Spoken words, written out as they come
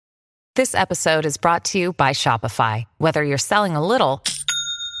This episode is brought to you by Shopify. Whether you're selling a little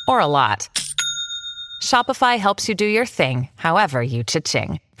or a lot, Shopify helps you do your thing, however you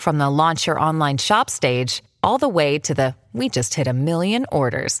cha-ching. From the launch your online shop stage, all the way to the we just hit 1 million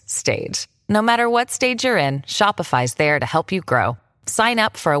orders stage. No matter what stage you're in, Shopify's there to help you grow. Sign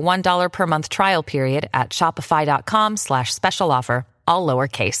up for a $1 per month trial period at shopify.com/special offer, all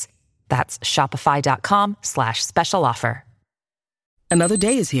lowercase. That's shopify.com/special offer. Another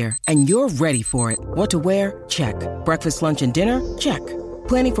day is here, and you're ready for it. What to wear? Check. Breakfast, lunch, and dinner? Check.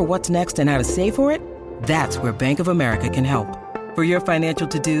 Planning for what's next and how to save for it? That's where Bank of America can help. For your financial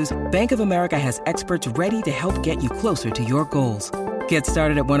to-dos, Bank of America has experts ready to help get you closer to your goals. Get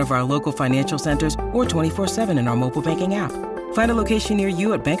started at one of our local financial centers or 24/7 in our mobile banking app. Find a location near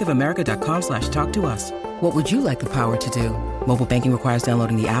you at bankofamerica.com/talktous. What would you like the power to do? Mobile banking requires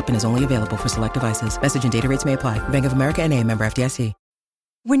downloading the app and is only available for select devices. Message and data rates may apply. Bank of America N.A., member FDIC.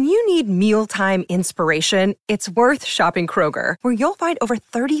 When you need mealtime inspiration, it's worth shopping Kroger, where you'll find over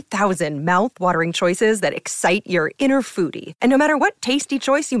 30,000 mouth-watering choices that excite your inner foodie. And no matter what tasty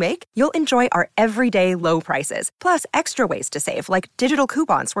choice you make, you'll enjoy our everyday low prices, plus extra ways to save, like digital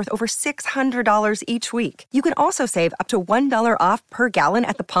coupons worth over $600 each week. You can also save up to $1 off per gallon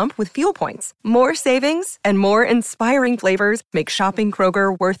at the pump with fuel points. More savings and more inspiring flavors make shopping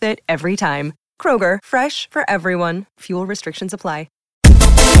Kroger worth it every time. Kroger, fresh for everyone. Fuel restrictions apply.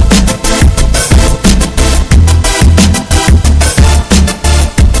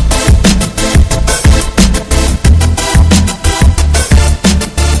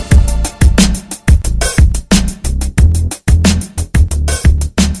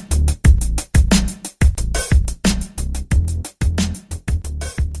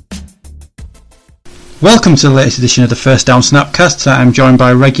 Welcome to the latest edition of the First Down Snapcast. I'm joined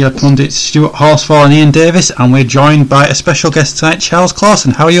by regular pundits Stuart Horsfall and Ian Davis, and we're joined by a special guest tonight, Charles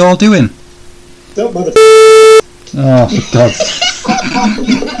Clausen. How are you all doing? Don't bother. Oh, God.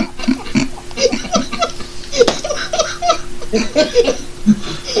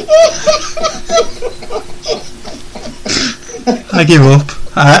 I give up.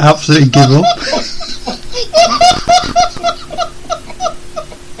 I absolutely give up.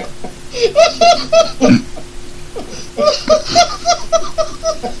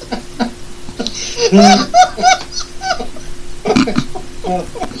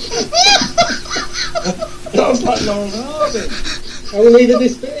 That was like Laurel Harvey. I will leave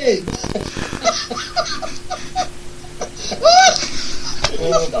this bit in.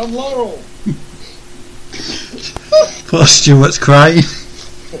 I'm Laurel. Poor Stuart's crying.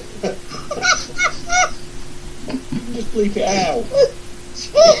 Just bleep it out.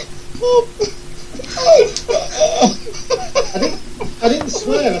 I didn't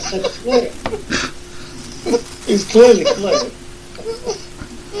swear, I said swear. It's clearly clear.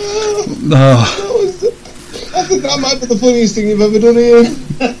 Oh. I think that might be the funniest thing you've ever done, Ian.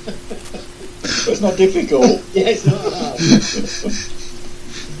 It's not difficult. Yeah, it's not hard.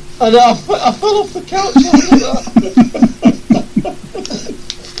 I know, I fell off the couch after that.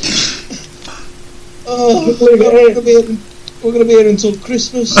 Oh, we're going to be here until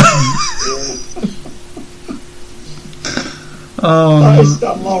Christmas. That is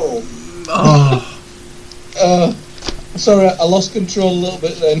that moral. Oh. Sorry, I lost control a little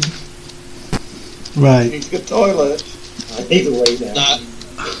bit then. Right. Need to go to the toilet. Either way now. Nah,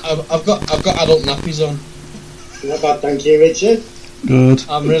 I've got adult nappies on. Not bad, thank you, Richard. Good.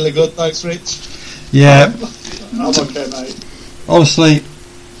 I'm really good, thanks, Rich. Yeah. I'm okay, mate. Obviously,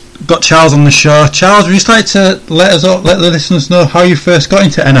 got Charles on the show. Charles, would you just like to let the listeners know how you first got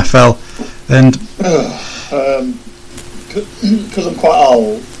into NFL? And because I'm quite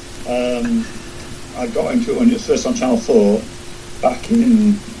old, I got into it when it was first on Channel 4 back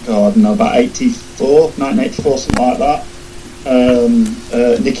in, I don't know, about 1984, something like that.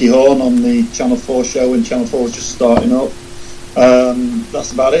 Nicky Horn on the Channel 4 show when Channel 4 was just starting up.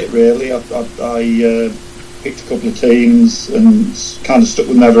 That's about it, really. I picked a couple of teams and kind of stuck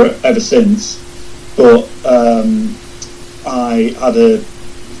with them ever since. But I had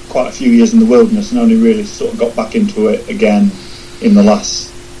quite a few years in the wilderness and only really sort of got back into it again in the last,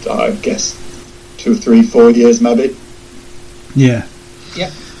 I guess, 2, 3, 4 years maybe. Yeah. Yeah,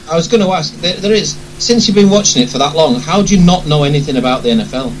 I was going to ask, there is, since you've been watching it for that long, how do you not know anything about the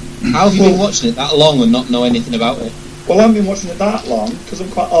NFL? How have you been watching it that long and not know anything about it? Well, I haven't been watching it that long because I'm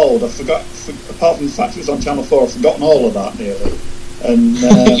quite old. I forgot, apart from the fact it was on Channel 4, I've forgotten all of that nearly. And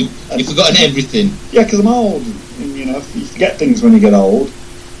you've forgotten everything. Yeah, because I'm old, and you know, you forget things when you get old.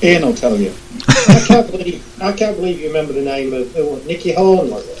 Ian will tell you. I can't believe you remember the name of Nicky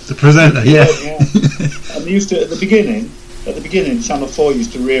Horn, was it? The presenter, yeah. I'm used to it at the beginning. at the beginning, Channel 4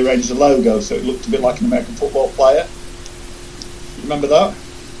 used to rearrange the logo so it looked a bit like an American football player. You remember that?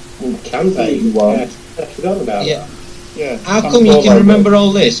 Well, can they? Yeah. I forgot about that. Yeah. How Channel come you 4 can logo. remember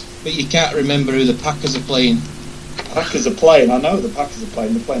all this, but you can't remember who the Packers are playing? Packers are playing. I know the Packers are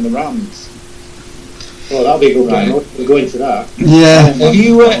playing. They're playing the Rams. Well, that'll be a good Right. game. We'll go into that. Yeah. Have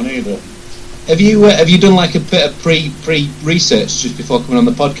you That one either. have you done like a bit of pre research just before coming on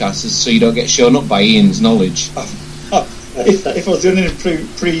the podcast, so you don't get shown up by Ian's knowledge? If I was doing any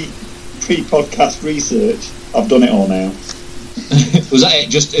pre podcast research, I've done it all now. Was that it?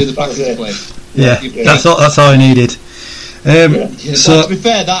 Just who the Packers That are was playing? Yeah, You- that's all I needed. Yeah. Yeah, So to be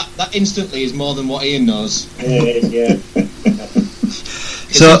fair, that instantly is more than what Ian knows. Yeah.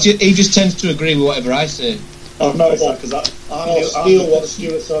 'Cause So- he just tends to agree with whatever I say. I've noticed that because I'll steal what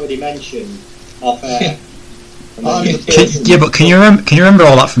Stuart's already mentioned off air. And then I'm you the steal person- yeah, but can you remember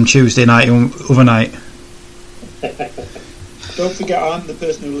all that from Tuesday night and other night? Don't forget, I'm the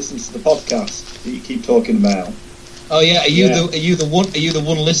person who listens to the podcast that you keep talking about. Oh yeah, are you Yeah. the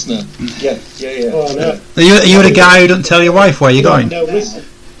one listener? Yeah. Oh, no. Are you the guy who doesn't tell your wife where you're going? No, listen.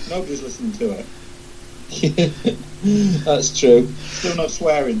 Nobody's listening to it. That's true. Still not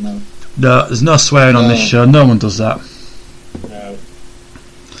swearing though. No, there's no swearing on this No. show. No one does that. No.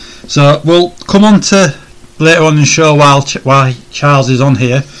 So we'll come on to later on in the show while Charles is on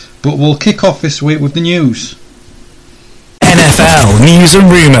here, but we'll kick off this week with the news. NFL news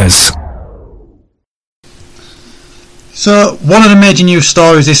and rumours. So one of the major news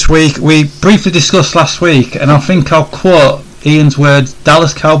stories this week we briefly discussed last week, and I think I'll quote Ian's words: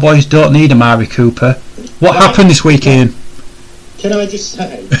 Dallas Cowboys don't need Amari Cooper. What happened this week, Ian? Can I just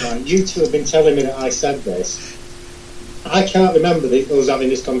say, right, you two have been telling me that I said this. I can't remember us having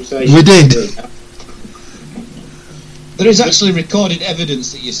this conversation. We did. There is actually recorded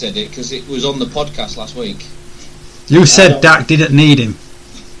evidence that you said it because it was on the podcast last week. You said Dak didn't need him,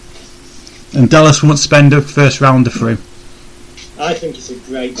 and Dallas won't spend a first rounder for him. I think it's a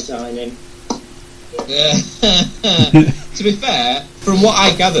great signing. To be fair, from what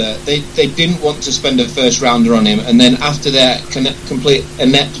I gather, they didn't want to spend a first rounder on him, and then after their complete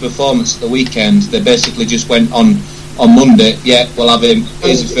inept performance at the weekend, they basically just went on Monday. Yeah, we'll have him.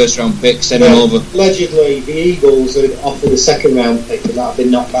 Here's a first round pick. Send him over. Allegedly, the Eagles had offered a second round pick, and that had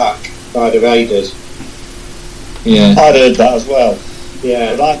been knocked back by the Raiders. Yeah. I'd heard that as well.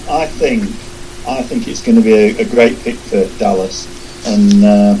 Yeah. But I think it's going to be a great pick for Dallas, and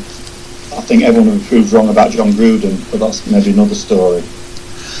I think everyone who proved wrong about John Gruden, but that's maybe another story.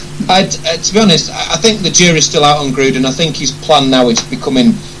 To be honest, I think the jury's still out on Gruden. I think his plan now is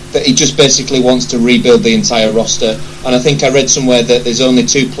becoming that he just basically wants to rebuild the entire roster. And I think I read somewhere that there's only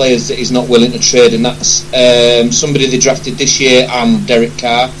two players that he's not willing to trade, and that's somebody they drafted this year and Derek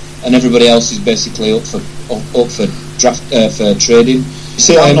Carr, and everybody else is basically up for trading.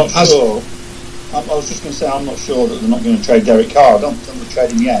 See, I'm not sure. I was just going to say I'm not sure that they're not going to trade Derek Carr. I don't think they'll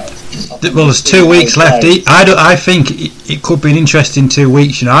trade him yet. Well, there's 2 weeks left. I think it could be an interesting 2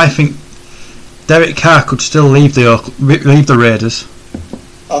 weeks. You know, I think Derek Carr could still leave the Raiders.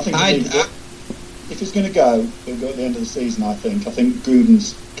 I think if he's going to go, he'll go at the end of the season. I think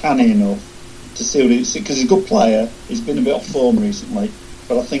Gruden's canny enough to see what he's, because he's a good player. He's been a bit off form recently,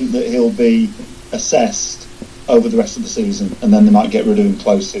 but I think that he'll be assessed over the rest of the season, and then they might get rid of him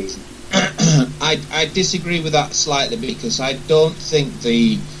close season. I disagree with that slightly because I don't think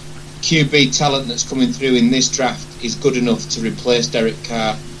the QB talent that's coming through in this draft is good enough to replace Derek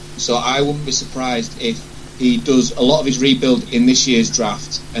Carr. So I wouldn't be surprised if he does a lot of his rebuild in this year's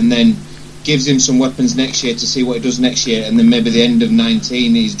draft and then gives him some weapons next year to see what he does next year, and then maybe the end of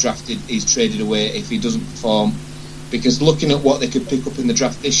 19 he's traded away if he doesn't perform. Because looking at what they could pick up in the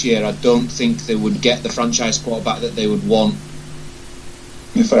draft this year, I don't think they would get the franchise quarterback that they would want.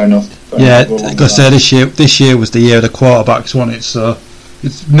 Yeah, fair enough. Because this year was the year of the quarterbacks, wasn't it? So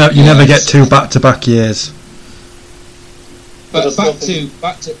you never get two back-to-back years. But back to.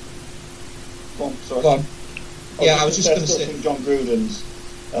 Go on, sorry. Go on. Yeah, I was just going to say. I think John Gruden's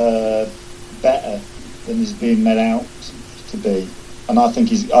better than he's being made out to be, and I think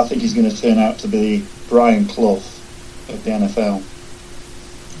he's going to turn out to be Brian Clough of the NFL.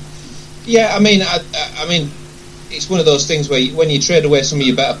 Yeah, I mean, it's one of those things where when you trade away some of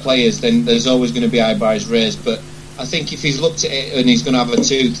your better players, then there's always going to be eyebrows raised. But I think if he's looked at it and he's going to have a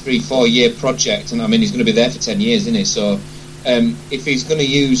 2, 3, 4 year project, and I mean he's going to be there for 10 years, isn't he? So if he's going to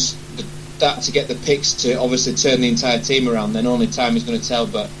use that to get the picks to obviously turn the entire team around, then only time is going to tell.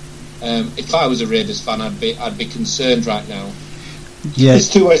 But if I was a Raiders fan, I'd be concerned right now. Yeah. There's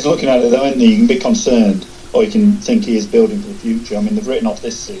two ways of looking at it, though, isn't there? You can be concerned, or you can think he is building for the future. I mean, they've written off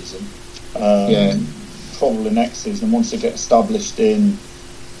this season. probably next season. Once they get established in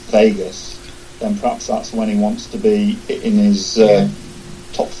Vegas, then perhaps that's when he wants to be in his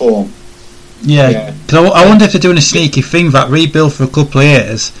top form. Yeah, because I wonder if they're doing a sneaky thing that rebuild for a couple of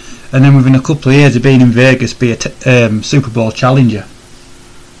years, and then within a couple of years of being in Vegas, be a Super Bowl challenger.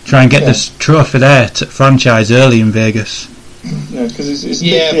 Try and get this trophy there to franchise early in Vegas. Yeah, because it's a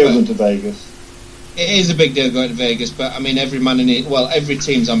big deal going to Vegas. It is a big deal going to Vegas, but I mean, every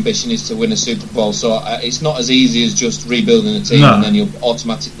team's ambition is to win a Super Bowl, so it's not as easy as just rebuilding a team and then you'll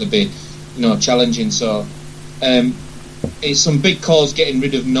automatically be, challenging. So it's some big calls getting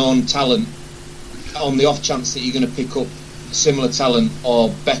rid of known talent on the off chance that you're going to pick up similar talent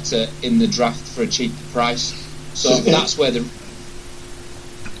or better in the draft for a cheaper price. So that's where the...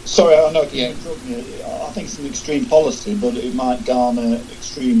 Sorry, I know. I think it's an extreme policy, but it might garner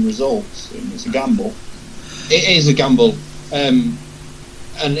extreme results. It's a gamble. It is a gamble, and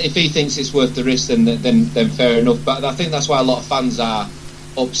if he thinks it's worth the risk, then fair enough. But I think that's why a lot of fans are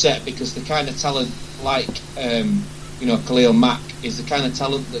upset, because the kind of talent like Khalil Mack is the kind of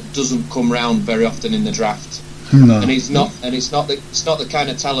talent that doesn't come round very often in the draft. No. And it's not the kind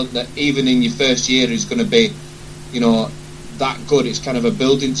of talent that even in your first year is going to be, that good. It's kind of a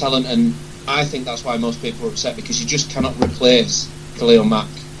building talent, and I think that's why most people are upset, because you just cannot replace Khalil Mack.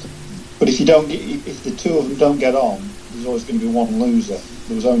 But if the two of them don't get on, there's always going to be one loser.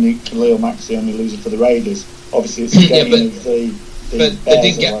 There was only Khalil Mack's the only loser for the Raiders. Obviously, it's the game of the but Bears they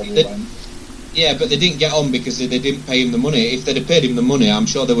didn't get. But they didn't get on because they didn't pay him the money. If they'd have paid him the money, I'm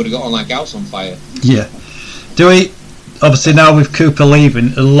sure they would have got on like house on fire. Yeah. Obviously now with Cooper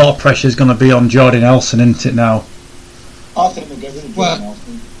leaving, a lot of pressure is going to be on Jordan Nelson, isn't it now? I think they'll get rid of Jordan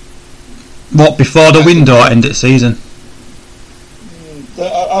Nelson. What, before the window end of the season?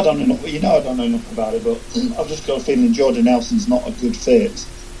 I don't know. I don't know enough about it, but I've just got a feeling Jordan Nelson's not a good fit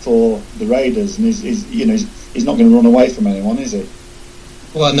for the Raiders, and he's not going to run away from anyone, is he?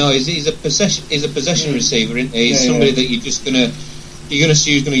 Well, no, he's a possession receiver, isn't he? He's somebody that you're going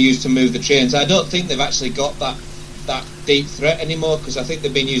to use to move the chains. I don't think they've actually got that deep threat anymore, because I think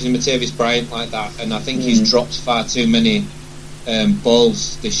they've been using Martavis Bryant like that, and I think he's dropped far too many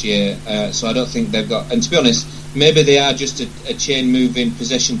balls this year. So I don't think they've got. And to be honest, maybe they are just a chain moving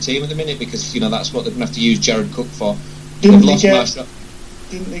possession team at the minute, because that's what they're going to have to use Jared Cook for. Didn't they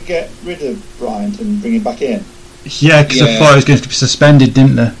get rid of Bryant and bring him back in? Yeah, because I thought he was going to be suspended,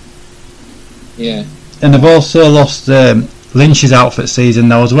 didn't they? Yeah. And they've also lost Lynch's out for the season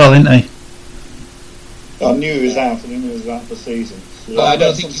now as well, isn't he? I knew he was out. I knew he was out for the season. So but I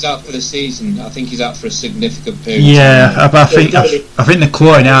don't think he's out for the season. I think he's out for a significant period. Yeah, I think they're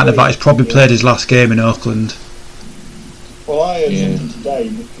quoting out about he's probably played his last game in Oakland. Well, I heard something today,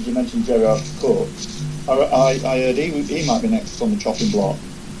 because you mentioned Gerard Cook. I heard he might be next on the chopping block.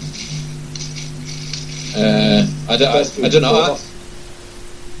 I don't know.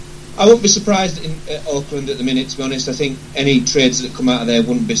 I wouldn't be surprised in Oakland at the minute, to be honest. I think any trades that come out of there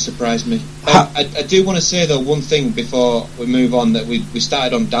wouldn't surprise me. I do want to say, though, one thing before we move on, that we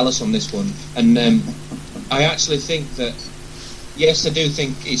started on Dallas on this one, and I actually think that, yes, I do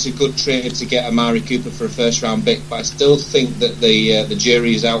think it's a good trade to get Amari Cooper for a first-round pick, but I still think that the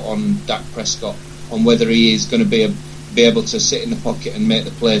jury is out on Dak Prescott, on whether he is going to be able to sit in the pocket and make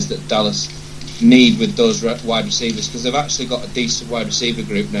the plays that Dallas need with those wide receivers, because they've actually got a decent wide receiver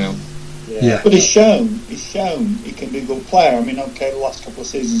group now. Yeah. But he's shown he can be a good player. I mean, okay, the last couple of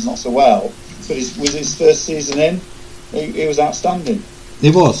seasons not so well, but with his first season in, he was outstanding.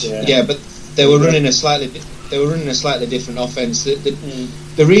 He was. Yeah, but they were running a slightly different offense.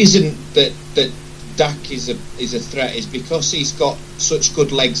 The reason that Dak is a threat is because he's got such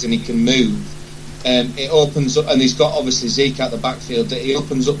good legs and he can move. It opens up, and he's got obviously Zeke out the backfield, that he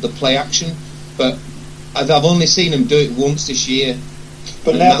opens up the play action. But I've only seen him do it once this year.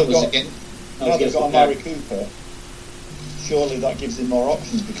 But now they've got Amari Cooper. Surely that gives him more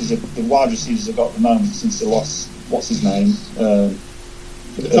options, because the wide receivers they've got at the moment, since they lost what's his name. The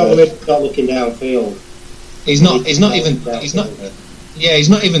problem is not looking downfield. He's not even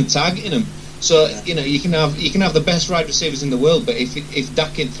targeting him. So you can have the best wide receivers in the world, but if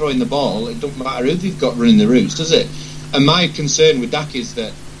Dak ain't throwing the ball, it doesn't matter who you've got running the routes, does it? And my concern with Dak is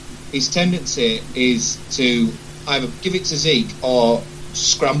that his tendency is to either give it to Zeke or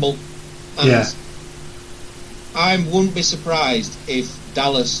scramble. And I wouldn't be surprised if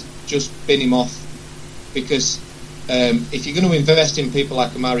Dallas just bin him off, because if you're going to invest in people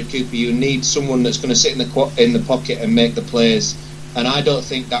like Amari Cooper, you need someone that's going to sit in the pocket and make the plays. And I don't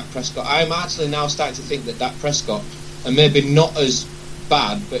think Dak Prescott. I'm actually now starting to think that Dak Prescott, and maybe not as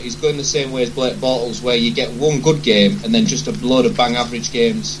bad, but he's going the same way as Blake Bortles, where you get one good game and then just a load of bang average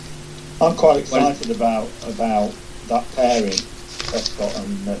games. I'm quite excited about that pairing, Prescott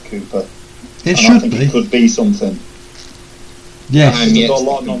and Cooper. It and should I think be. it could be something. Yes. They've got a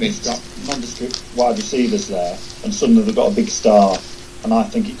lot of nondescript wide receivers there, and suddenly they've got a big star, and I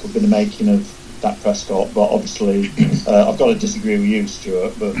think it could be the making of Dak Prescott. But obviously, I've got to disagree with you,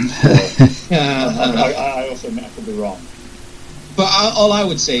 Stuart. But I also admit I could be wrong. But all I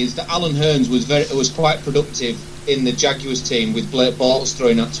would say is that Alan Hearns was quite productive in the Jaguars team with Blake Bortles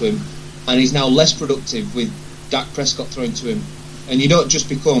throwing at to him, and he's now less productive with Dak Prescott throwing to him. And you don't just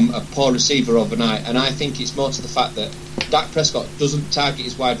become a poor receiver overnight. And I think it's more to the fact that Dak Prescott doesn't target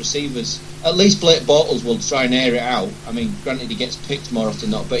his wide receivers. At least Blake Bortles will try and air it out. I mean, granted he gets picked more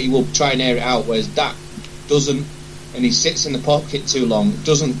often than not, but he will try and air it out, whereas Dak doesn't, and he sits in the pocket too long,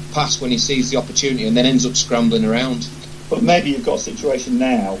 doesn't pass when he sees the opportunity, and then ends up scrambling around. But maybe you've got a situation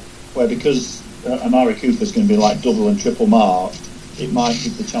now where, because Amari Cooper's going to be like double and triple marked, it might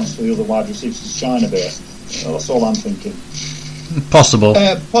give the chance for the other wide receivers to shine a bit. That's all I'm thinking. Possible.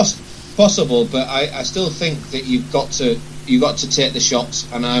 Possible, but I still think that you've got to take the shots,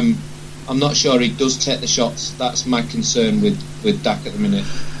 and I'm not sure he does take the shots. That's my concern with Dak at the minute.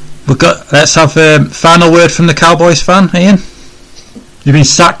 Let's have a final word from the Cowboys fan, Ian. You've been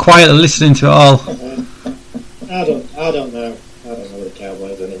sat quietly listening to it all. I don't know the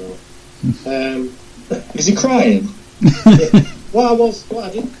Cowboys anymore. Is he crying? What I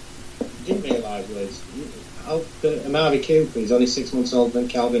didn't realise was Amari Cooper is only 6 months older than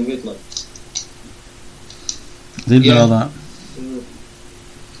Calvin Ridley. Didn't know that.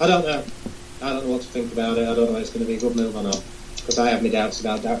 I don't know what to think about it. I don't know if it's going to be a good move or not, because I have my doubts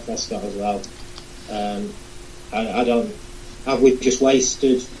about Dak Prescott as well. I don't. Have we just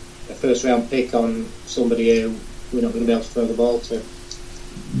wasted a first round pick on somebody who we're not going to be able to throw the ball to?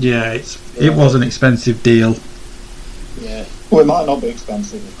 Yeah, it was an expensive deal. Yeah. Well, it might not be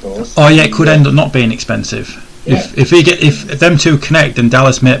expensive, of course. Oh yeah, it could end up not being expensive. Yeah. If them two connect and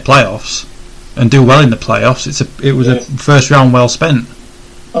Dallas make playoffs and do well in the playoffs, it was a first round well spent.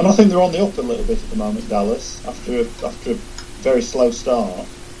 And I think they're on the up a little bit at the moment, Dallas, after a very slow start.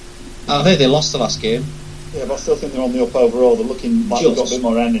 I think they lost the last game. Yeah, but I still think they're on the up overall. They're looking like they've got a bit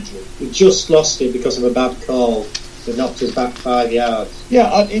more energy. We just lost it because of a bad call. They knocked us back 5 yards.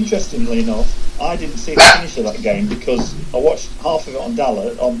 Yeah, interestingly enough, I didn't see the finish of that game because I watched half of it on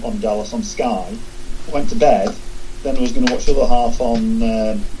Dallas on Sky. I went to bed, then I was going to watch the other half on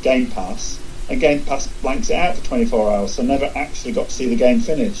Game Pass, and Game Pass blanks it out for 24 hours, so I never actually got to see the game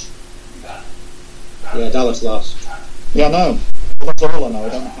finish. Yeah, Dallas lost. Yeah, I know. Well, that's all I know. I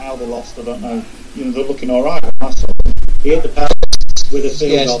don't know how they lost. I don't know. They're looking all right. I saw them. He hit the pass with a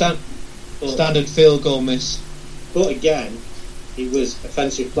field goal. Standard field goal miss. But again, it was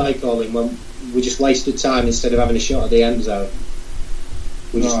offensive play calling when we just wasted time instead of having a shot at the end zone.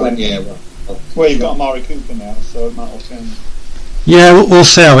 We just went. Yeah. Well, you've got Amari Cooper now, so it might all change. Yeah, we'll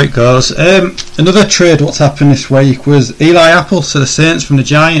see how it goes. Another trade what's happened this week was Eli Apple to the Saints from the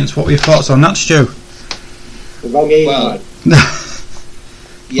Giants. What were your thoughts on that, Stu? The wrong Eli.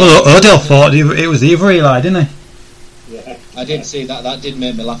 Well, Well, Odell thought it was either Eli, didn't he? Yeah. I did see that. That did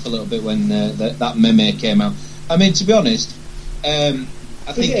make me laugh a little bit when that meme came out. I mean, to be honest, I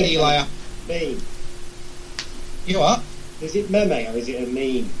think Eli. Meme. You know what? Is it meme or is it a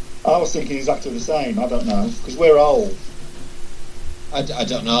meme? I was thinking exactly the same. I don't know because we're old. I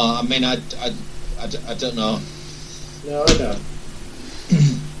don't know. I mean, I don't know. No, I don't.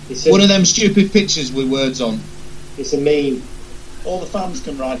 One of them stupid pictures with words on. It's a meme. All the fans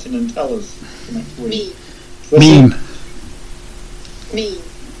can write in and tell us for next week. Meme.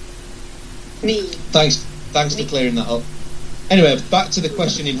 Thanks for clearing that up. Anyway, back to the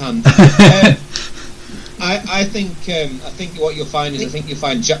question in hand. I think what you'll find is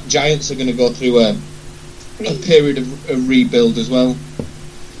Giants are going to go through a period of rebuild as well.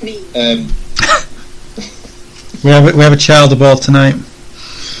 We have a child aboard tonight.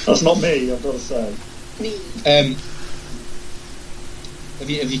 That's not me, I've got to say. Have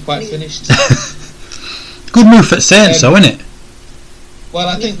you quite finished? Good move for Saints, though, isn't it? Well,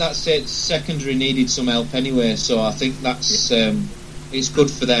 I think that secondary needed some help anyway, so I think that's it's good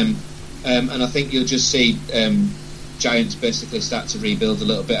for them, and I think you'll just see Giants basically start to rebuild a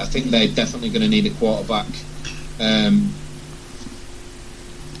little bit. I think they're definitely going to need a quarterback. I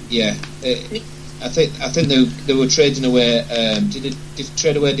think they were trading away. Did they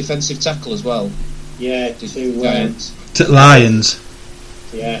trade away a defensive tackle as well? Yeah, to Giants. To Lions.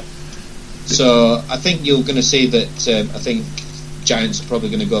 Yeah. So I think you're going to see that. I think Giants are probably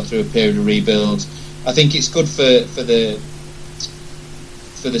going to go through a period of rebuild. I think it's good for the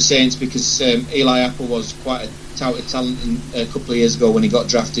Saints because Eli Apple was quite a touted talent a couple of years ago when he got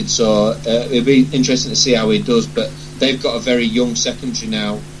drafted. So it'll be interesting to see how he does. But they've got a very young secondary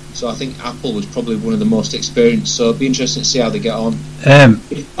now. So I think Apple was probably one of the most experienced. So it'll be interesting to see how they get on.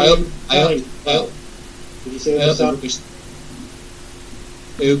 Did you see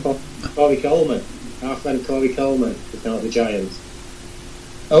Corey Coleman? Our friend Corey Coleman is now at the Giants.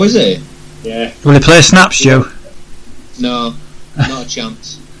 Oh, is he? Yeah. Will he play snaps, Joe? No, not a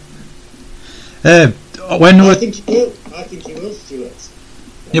chance. I think he will, Stuart.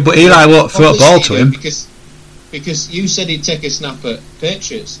 Yeah, but Eli won't throw a ball to him. Because you said he'd take a snap at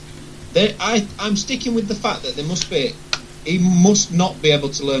Patriots. I'm sticking with the fact that he must not be able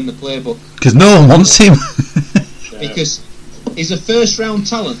to learn the playbook. Because no one wants him. Because he's a first round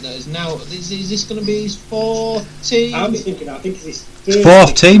talent that is now. Is this going to be his fourth team? I think it's his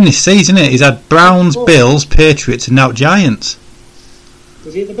fourth team this season, isn't it? He's had Browns, Bills, Patriots, and now Giants.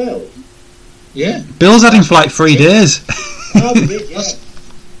 Was he at the Bills? Yeah. Bills had him for like 3 days. Oh, he did, yeah.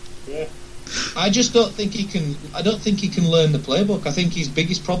 Yeah. I just don't think he can. I don't think he can learn the playbook. I think his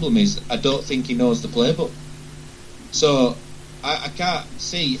biggest problem is I don't think he knows the playbook. So I can't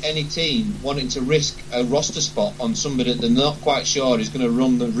see any team wanting to risk a roster spot on somebody that they're not quite sure is going to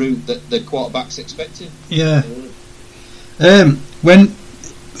run the route that the quarterback's expecting. Yeah. When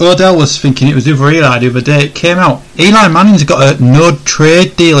Odell was thinking it was over Eli the other day, it came out Eli Manning's got a no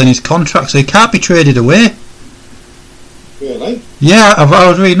trade deal in his contract, so he can't be traded away. Really? Yeah, I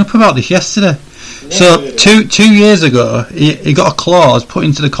was reading up about this yesterday. So 2 years ago, he got a clause put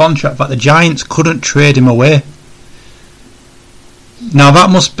into the contract that the Giants couldn't trade him away. Now that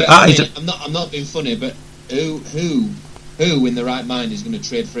must be. I'm not being funny, but who in the right mind is going to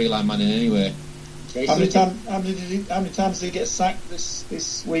trade for Eli Manning anyway? How many times did he get sacked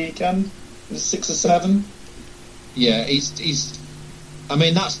this weekend? Was it 6 or 7? Yeah, he's. I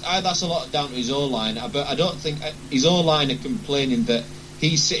mean, that's a lot down to his O-line, but I don't think his O-line are complaining that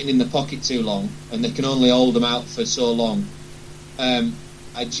he's sitting in the pocket too long and they can only hold him out for so long. I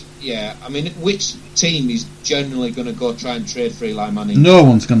mean, which team is generally going to go try and trade for Eli Manning? No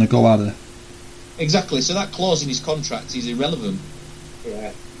one's going to go, are they? Exactly. So that clause in his contract is irrelevant.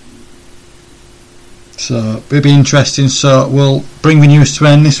 Yeah. So it'll be interesting. So we'll bring the news to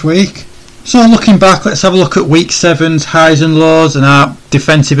end this week. So looking back, let's have a look at Week 7's highs and lows and our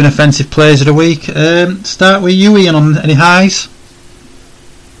defensive and offensive players of the week. Start with you, Ian, on any highs?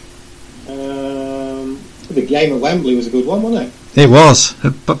 The game at Wembley was a good one, wasn't it? It was.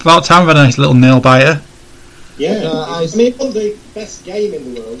 About time we had a nice little nail biter. Yeah, I mean, it wasn't the best game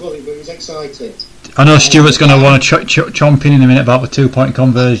in the world, was it? But it was exciting. I know Stuart's going to want to chomp in a minute about the 2-point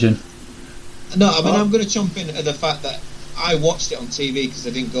conversion. No, I mean, I'm going to chomp in at the fact that I watched it on TV because I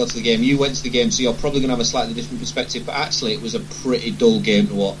didn't go to the game. You went to the game, so you're probably going to have a slightly different perspective. But actually, it was a pretty dull game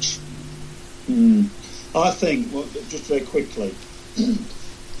to watch. I think, just very quickly,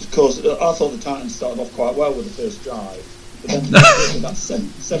 because I thought the Titans started off quite well with the first drive, but then that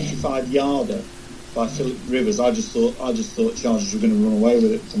 75-yarder by Philip Rivers, I just thought Chargers were going to run away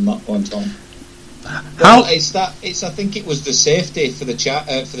with it from that point on. Well, I think it was the safety for the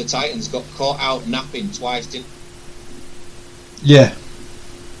Titans got caught out napping twice, didn't? Yeah,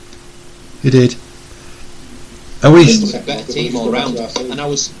 he did. At least a better team all round, and I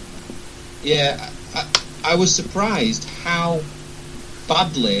was surprised how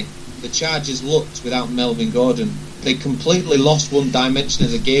badly the Chargers looked without Melvin Gordon. They completely lost one dimension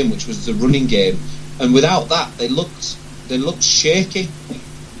of the game, which was the running game, and without that, they looked shaky.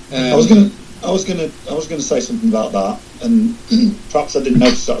 I was going to say something about that, and perhaps I didn't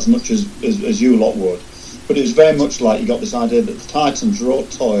notice that as much as you lot would. But it was very much like you got this idea that the Titans were all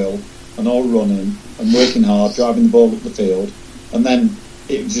toil and all running and working hard, driving the ball up the field, and then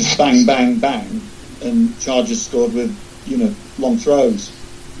it was just bang, bang, bang, and Chargers scored with long throws.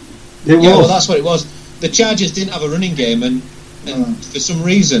 Well, that's what it was. The Chargers didn't have a running game, and for some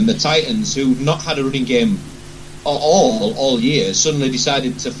reason the Titans, who've not had a running game all year, suddenly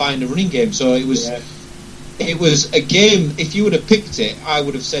decided to find a running game. So it was. Yeah. It was a game, if you would have picked it, I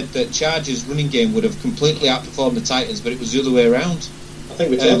would have said that Chargers' running game would have completely outperformed the Titans, but it was the other way around. I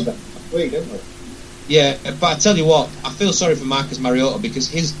think we talked about that week, didn't we? Yeah, but I tell you what, I feel sorry for Marcus Mariota because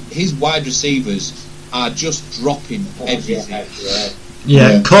his wide receivers are just dropping everything.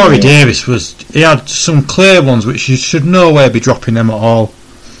 Yeah, Corey Davis he had some clear ones which you should nowhere be dropping them at all.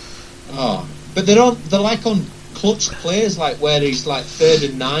 Oh, but they're like on clutch plays, like where he's like 3rd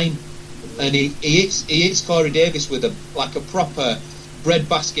and 9. And he hits Corey Davis with a proper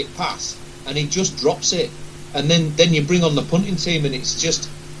breadbasket pass, and he just drops it. And then you bring on the punting team, and it's just,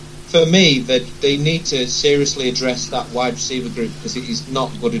 for me, that they need to seriously address that wide receiver group because it is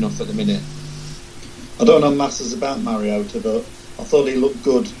not good enough at the minute. I don't know masses about Mariota, but I thought he looked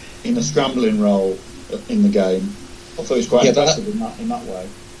good in a scrambling role in the game. I thought he was quite impressive in that way.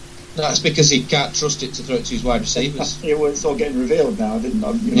 That's because he can't trust it to throw it to his wide receivers. Yeah, well, it's all getting revealed now, didn't I?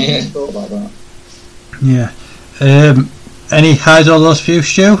 I thought about that. Yeah. Any highs or lows for you,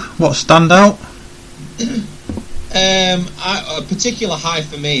 Stu? What stand out? A particular high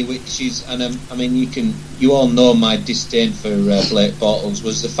for me, which is, and I mean, you all know my disdain for Blake Bortles,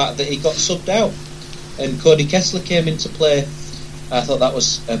 was the fact that he got subbed out and Cody Kessler came into play. I thought that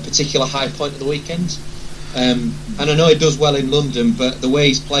was a particular high point of the weekend. And I know he does well in London, but the way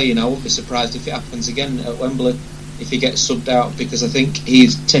he's playing, I wouldn't be surprised if it happens again at Wembley, if he gets subbed out, because I think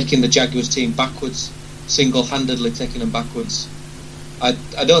he's taking the Jaguars team backwards, single-handedly taking them backwards. I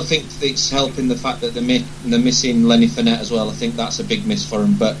don't think it's helping the fact that they're missing Lenny Fournette as well. I think that's a big miss for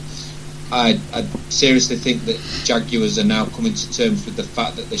him, but I seriously think that Jaguars are now coming to terms with the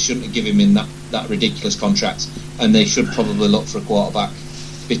fact that they shouldn't have given him that ridiculous contract, and they should probably look for a quarterback,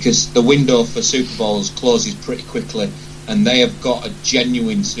 because the window for Super Bowls closes pretty quickly, and they have got a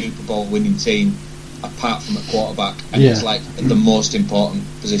genuine Super Bowl winning team apart from a quarterback, and it's like the most important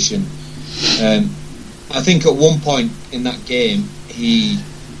position. I think at one point in that game he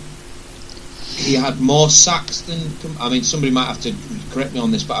had more sacks than, I mean, somebody might have to correct me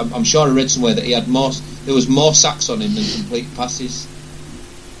on this, but I'm sure I read somewhere that there was more sacks on him than complete passes.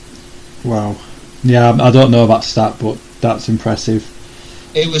 Wow. Yeah, I don't know that stat, but that's impressive.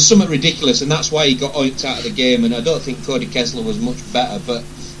 It was somewhat ridiculous, and that's why he got oinked out of the game. And I don't think Cody Kessler was much better, but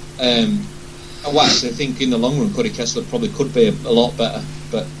I actually think in the long run Cody Kessler probably could be a lot better.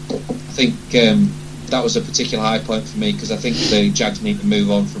 But I think that was a particular high point for me, because I think the Jags need to move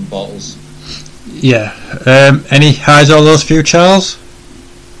on from Bortles. Yeah. Any highs or lows for you, Charles?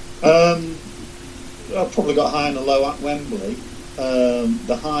 I've probably got high and a low at Wembley.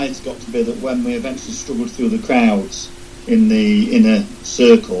 The high's got to be that when we eventually struggled through the crowds in the inner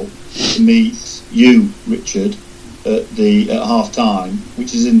circle to meet you, Richard, at half time,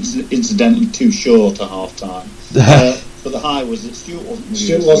 which is incidentally too short a half time. But the high was that Stuart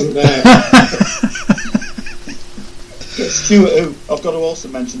wasn't there. Stuart, who I've got to also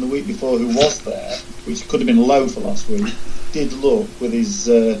mention the week before, who was there, which could have been low for last week, did look with his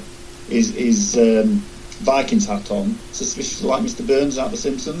Vikings hat on, suspiciously like Mr. Burns out of The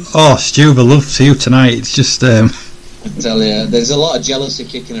Simpsons. Oh, Stu, the love to you tonight. It's just I tell you, there's a lot of jealousy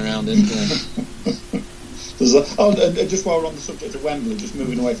kicking around, isn't there? Just while we're on the subject of Wembley, just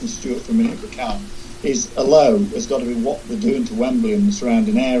moving away from Stuart for a minute if we can, is a low has got to be what they're doing to Wembley and the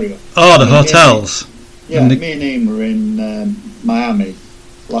surrounding area. Oh, the hotels. Me and Ian were in Miami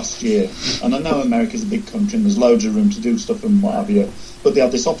last year, and I know America's a big country and there's loads of room to do stuff and what have you, but they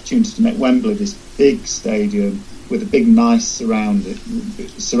had this opportunity to make Wembley this big stadium with a big nice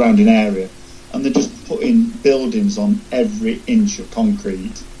surrounding area, and they're just putting buildings on every inch of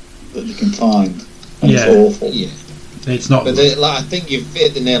concrete that they can find, and it's awful. Yeah. It's not. But I think you've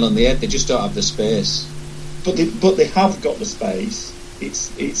hit the nail on the head. They just don't have the space. But they have got the space.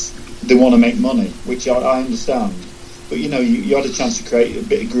 It's they want to make money, which I understand. But you had a chance to create a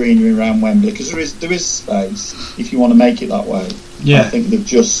bit of greenery around Wembley, because there is space if you want to make it that way. Yeah. I think they've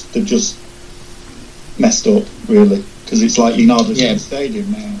just messed up really, because it's like the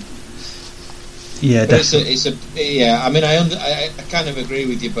stadium now. Yeah, definitely. I mean, I kind of agree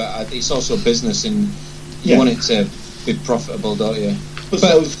with you, but it's also business, and you want it to be profitable, don't you? But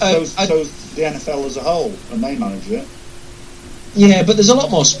so's the NFL as a whole, and they manage it. Yeah, but there's a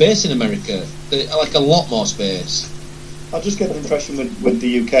lot more space in America, like a lot more space. I just get the impression with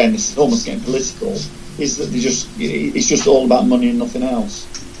the UK, and this is almost getting political, is that it's just all about money and nothing else.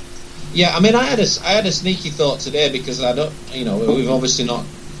 Yeah, I mean, I had a sneaky thought today, because I don't, we've obviously not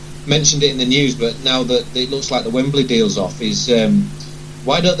mentioned it in the news, but now that it looks like the Wembley deal's off, is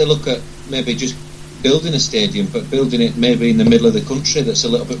why don't they look at maybe just building a stadium, but building it maybe in the middle of the country that's a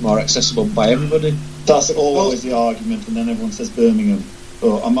little bit more accessible by everybody? That's always the argument, and then everyone says Birmingham.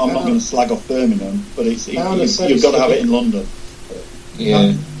 Well, I'm not going to slag off Birmingham, but you've got to have it in London.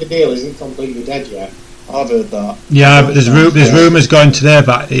 Yeah, the deal isn't completely dead yet. I've heard that. Yeah, but there's rumours going today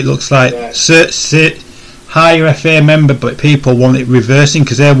that it looks like higher FA member, but people want it reversing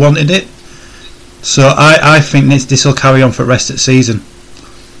because they wanted it. So I think this will carry on for the rest of the season.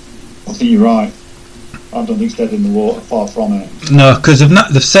 I think you're right. I don't think it's dead in the water, far from it. No, because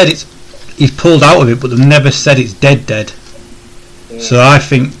they've said he's pulled out of it, but they've never said it's dead. Yeah. So I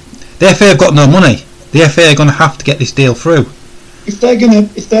think the FA have got no money. The FA are going to have to get this deal through. If they're going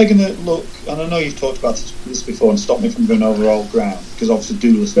to look, and I know you've talked about this before, and stop me from going over old ground, because obviously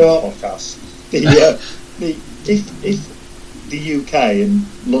do listen to the podcast. If the UK and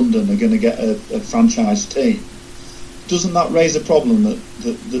London are going to get a franchise team, doesn't that raise a problem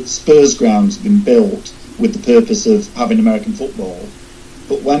that Spurs grounds have been built with the purpose of having American football,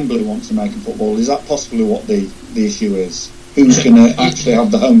 but Wembley wants American football? Is that possibly what the issue is? Who's going to actually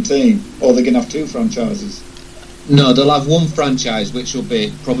have the home team, or they're going to have two franchises? No, they'll have one franchise, which will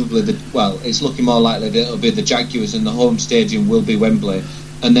be probably it's looking more likely that it'll be the Jaguars, and the home stadium will be Wembley.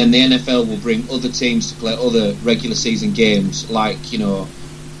 And then the NFL will bring other teams to play other regular season games, like,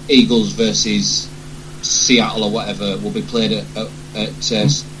 Eagles versus Seattle or whatever, will be played at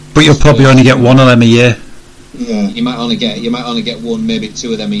but you'll probably only get one of them a year. Yeah, you might only get one, maybe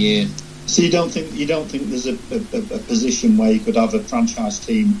two of them a year. So you don't think there's a position where you could have a franchise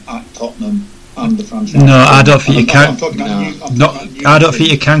team at Tottenham and the franchise? No, team? I don't think you can. I don't think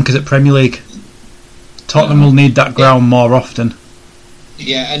you can, because at Premier League, Tottenham will need that ground more often.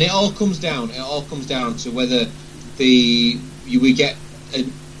 Yeah, and it all comes down to whether we get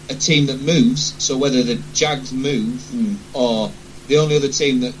a team that moves. So whether the Jags move, or the only other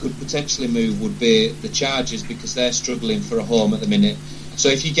team that could potentially move would be the Chargers, because they're struggling for a home at the minute. So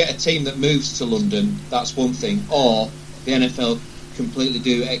if you get a team that moves to London, that's one thing. Or the NFL completely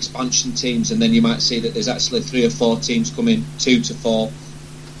do expansion teams, and then you might see that there's actually 3 or 4 teams coming, 2 to 4,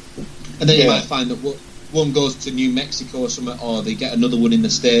 and then you might find that one goes to New Mexico or something, or they get another one in the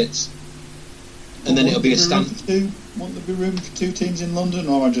States, and then it'll be a stand. Won't there be room for 2 teams in London,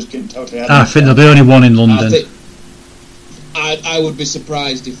 or am I just getting totally out? I think there'll be only one in London. I would be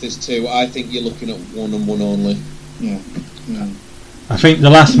surprised if there's 2. I think you're looking at 1 and 1 only. Yeah. I think the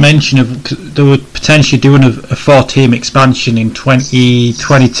last mention of they were potentially doing a 4-team expansion in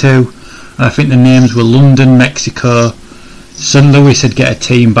 2022, and I think the names were London, Mexico, St. Louis would get a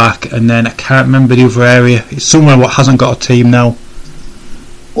team back, and then I can't remember the other area. It's somewhere what hasn't got a team now.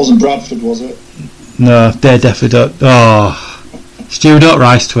 Wasn't Bradford, was it? No, they definitely don't. Oh, Stu, don't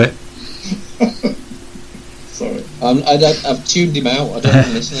rise to it. Sorry. I've tuned him out. I don't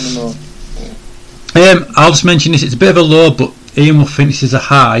even listen anymore. I'll just mention this. It's a bit of a low, but Ian will think this is a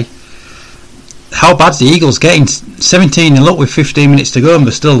high. How bad's the Eagles getting 17-0 up with 15 minutes to go, and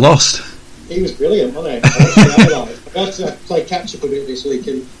they're still lost? He was brilliant, wasn't he? I had to play catch up a bit this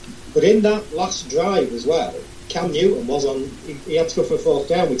weekend, but in that last drive as well, Cam Newton was on. He had to go for a 4th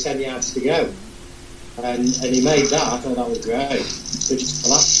down with 10 yards to go, and he made that. I thought that was great. So just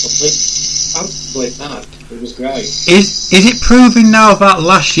absolutely mad. It was great. Is it proving now that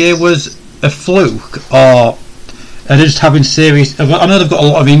last year was a fluke, or are they just having serious? I know they've got a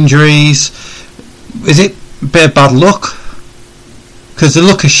lot of injuries. Is it a bit of bad luck? Because they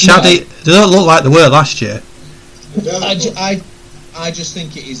look as shabby. No. They don't look like they were last year. I just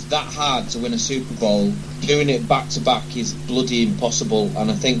think it is that hard to win a Super Bowl. Doing it back to back is bloody impossible, and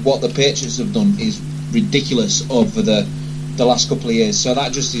I think what the Patriots have done is ridiculous over the last couple of years. So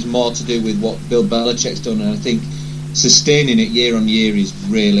that just is more to do with what Bill Belichick's done, and I think sustaining it year on year is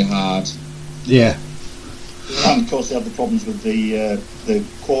really hard. Yeah. And of course they had the problems with the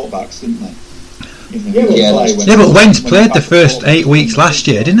quarterbacks, didn't they? But Wentz played the first 8 weeks last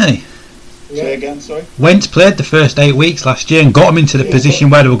year, didn't he? Say again, sorry? Wentz played the first 8 weeks last year and got them into the position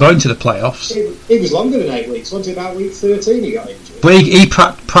where they were going to the playoffs. It was longer than 8 weeks. Wasn't it about week 13 he got injured? But he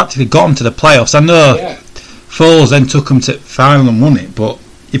practically got them to the playoffs. I know Foles then took them to final and won it, but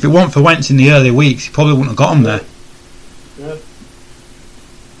if it weren't for Wentz in the early weeks, he probably wouldn't have got them there. No.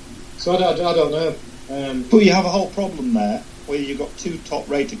 So I don't know. But you have a whole problem there where you've got 2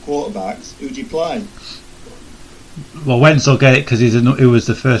 top-rated quarterbacks. Who do you play? Well, Wentz will get it because he was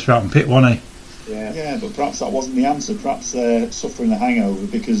the first round pick, wasn't he? Yeah, but perhaps that wasn't the answer. Perhaps they're suffering a hangover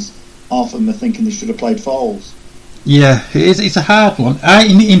because half of them are thinking they should have played Foles. Yeah, it's a hard one.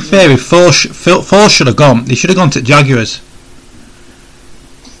 In theory, Foles should have gone. They should have gone to Jaguars.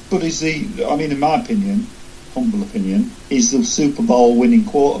 But in my opinion, humble opinion, is the Super Bowl winning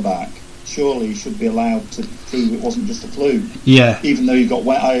quarterback. Surely he should be allowed to prove it wasn't just a fluke. Yeah. Even though you've got,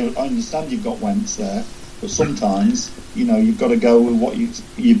 I understand you've got Wentz there, but sometimes you've got to go with what you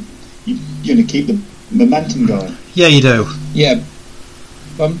keep the momentum going. Yeah, you do. Yeah,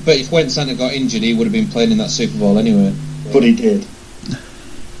 but if Wentz hadn't got injured, he would have been playing in that Super Bowl anyway. But he did.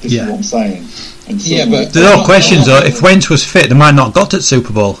 This is what I'm saying. But there's no questions though. If Wentz was fit, they might not have got to the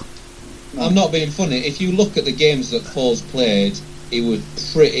Super Bowl. I'm not being funny. If you look at the games that Foles played, he was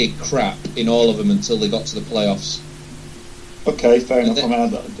pretty crap in all of them until they got to the playoffs. Okay, fair enough.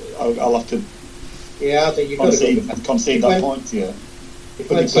 I'll have to. Yeah, I think you've got to concede that point to you.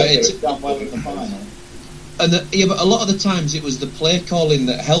 But it's done well in the final. But a lot of the times it was the play calling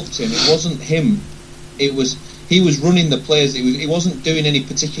that helped him. It wasn't him. He was running the plays. He wasn't doing any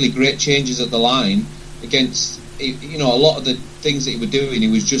particularly great changes at the line against a lot of the things that he was doing, he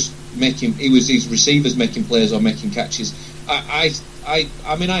was just making. It was his receivers making plays or making catches. I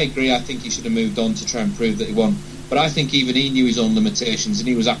mean, I agree. I think he should have moved on to try and prove that he won. But I think even he knew his own limitations, and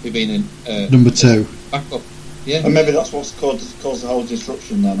he was happy being number 2. Backup. Yeah. And maybe that's what's caused the whole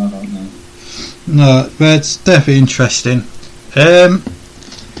disruption. Then I don't know. No, but it's definitely interesting.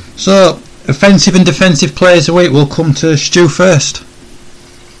 So, offensive and defensive players of the week. We'll come to Stu first.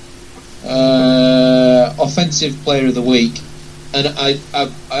 Offensive player of the week, and I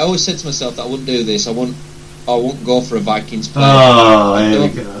always said to myself that I wouldn't do this. I wouldn't go for a Vikings player. Oh, there we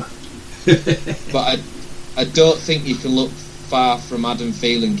go. But I don't think you can look far from Adam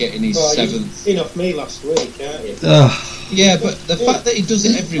Thielen getting his 7th. You've seen off me last week, aren't you? Yeah, but the fact that he does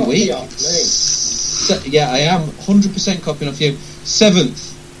it every week. Yeah, I am 100% copying off you.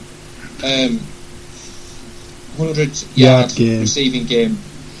 7th, 100-yard receiving game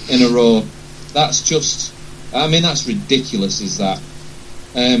in a row. That's just, I mean, that's ridiculous. Is that?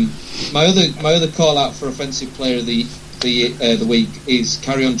 My other call out for offensive player of the week is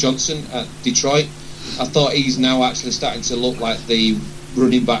Kerryon Johnson at Detroit. I thought he's now actually starting to look like the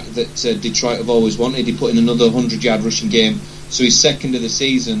running back that Detroit have always wanted. He put in another 100-yard rushing game, so he's 2nd of the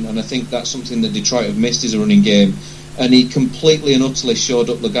season, and I think that's something that Detroit have missed, is a running game. And he completely and utterly showed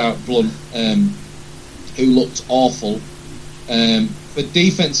up LeGarrette Blount, who looked awful. For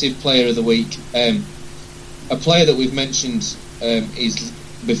defensive player of the week, a player that we've mentioned is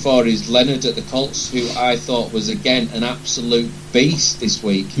Leonard at the Colts, who I thought was again an absolute beast this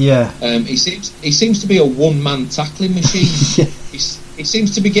week. Yeah. He seems to be a one-man tackling machine. He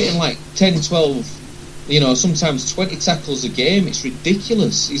seems to be getting like 10, 12, sometimes 20 tackles a game. It's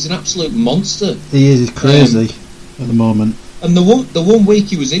ridiculous. He's an absolute monster. He is. He's crazy at the moment. And the one week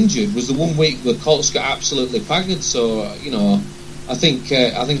he was injured was the one week the Colts got absolutely paggered. So I think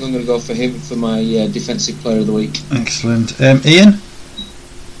I'm going to go for him for my defensive player of the week. Excellent. Ian?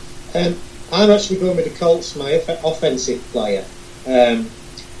 I'm actually going with the Colts, my offensive player. I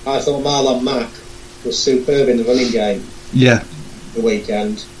thought Marlon Mack was superb in the running game. Yeah. The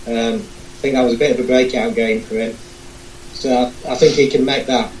weekend. I think that was a bit of a breakout game for him. So I think he can make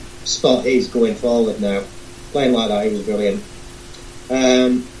that spot he's going forward now. Playing like that, he was brilliant.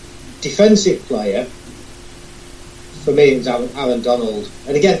 Defensive player, for me, it was Aaron Donald.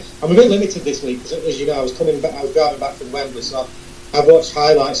 And again, I'm a bit limited this week because, as you know, I was driving back from Wembley, so I've watched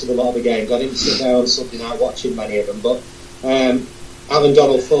highlights of a lot of the games. I didn't sit there on Sunday night watching many of them, but Aaron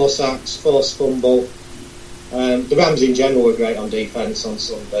Donald, 4 sacks, forced fumble. The Rams in general were great on defence on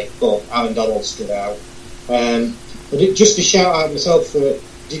Sunday, but Aaron Donald stood out. And just to shout out myself,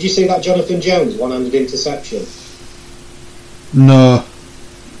 did you see that Jonathan Jones one-handed interception? No.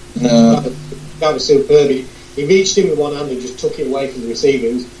 That was superb. He reached in with one hand and just took it away from the receiver.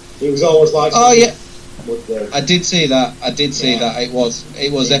 It was almost like... Oh, yeah. I did see that. It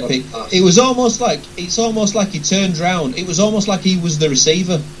was epic. It was almost like he turned round. It was almost like he was the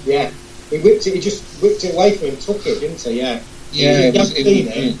receiver. Yeah. He just whipped it away from him, took it, didn't he? Yeah. Yeah.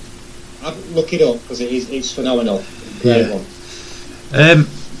 Look it up because it's phenomenal. Great one.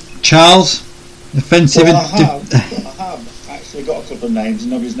 Charles, offensive. Well, I have actually got a couple of names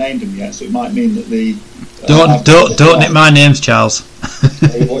and nobody's named them yet, so it might mean that the don't nick my names, Charles.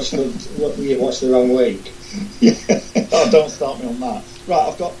 You watched the wrong week. Yeah. Oh, don't start me on that. Right,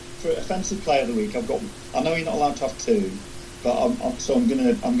 I've got for offensive player of the week. I know you're not allowed to have 2, but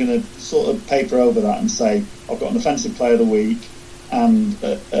I'm gonna sort of paper over that and say I've got an offensive player of the week and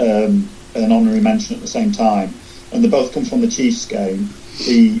an honorary mention at the same time, and they both come from the Chiefs game.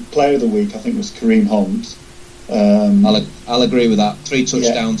 The player of the week, I think, was Kareem Hunt. I'll agree with that. 3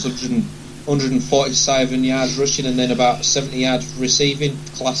 touchdowns, 147 yards rushing, and then about 70 yards receiving.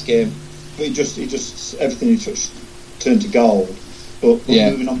 Class game. But he just everything he touched turned to gold. But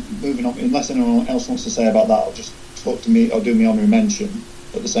moving on. Unless anyone else wants to say about that, I'll just talk to me. I'll do my honorary mention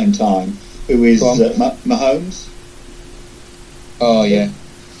at the same time. Who is Mahomes? Oh yeah.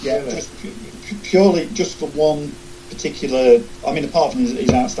 Yeah. Just purely just for one particular. I mean, apart from his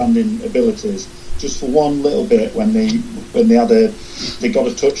outstanding abilities, just for one little bit when they got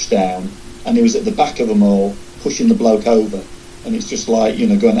a touchdown and he was at the back of them all pushing the bloke over, and it's just like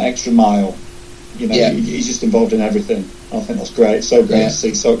going an extra mile. He's just involved in everything. I think that's great. So great to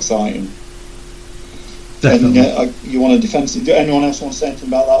see. So exciting. Definitely. And you want a defensive? Do anyone else want to say anything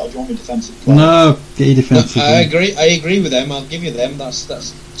about that, or do you want me defensive player? No, get your defensive. No, I agree with them. I'll give you them. That's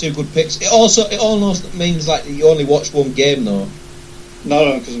 2 good picks. It almost means like you only watched one game though.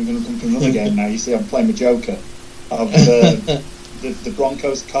 No, because I'm going to come to another game now. You see, I'm playing my joker. Of the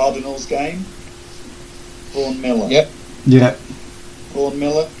Broncos Cardinals game. Vaughn Miller. Yep. Yeah. Vaughn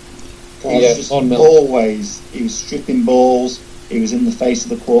Miller. Always, he was stripping balls. He was in the face of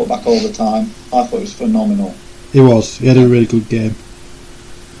the quarterback all the time. I thought it was phenomenal. He was. He had a really good game.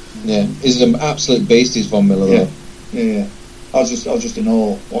 Yeah, he's an absolute beast. Is Von Miller though? Yeah. I was just in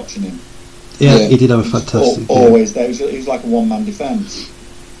awe watching him. Yeah, he did have a fantastic game. Always there. He was like a one-man defence.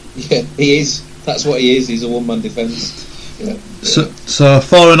 Yeah, he is. That's what he is. He's a one-man defence. Yeah. So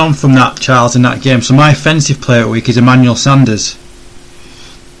following on from that, Charles, in that game, so my offensive player of the week is Emmanuel Sanders.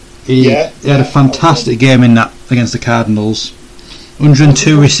 He had a fantastic game in that against the Cardinals.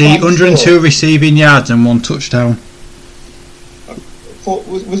 102 receiving yards and 1 touchdown.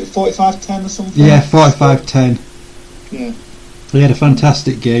 Was it 45-10 or something? Yeah, 45-10. Yeah. So he had a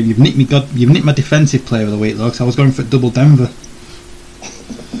fantastic game. You've nicked my defensive player of the week, though, because I was going for double Denver.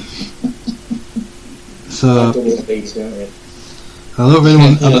 So I don't really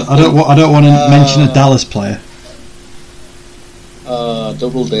want. I don't want to mention a Dallas player.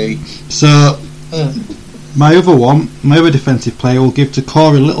 Double D. So my other defensive player, will give to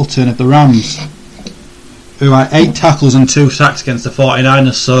Corey Littleton of the Rams, who had 8 tackles and 2 sacks against the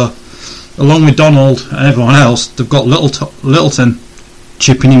 49ers. So along with Donald and everyone else, they've got Littleton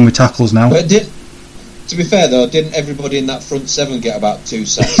chipping in with tackles now. But to be fair though, didn't everybody in that front 7 get about 2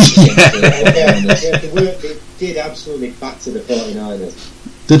 sacks? They did absolutely batter the 49ers.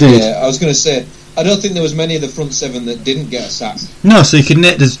 They did. Yeah, I was going to say, I don't think there was many of the front 7 that didn't get a sack. No, so you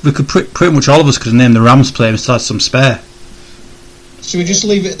could pretty much all of us could have named the Rams player besides some spare. Should we just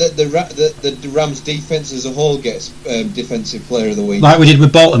leave it that the Rams defence as a whole gets defensive player of the week? Like we did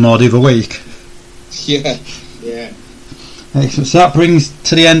with Baltimore the other week. Yeah. Excellent. So that brings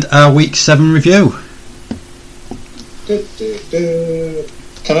to the end our week 7 review.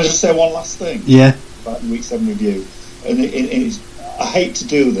 Can I just say one last thing? Yeah. About the week 7 review. And I hate to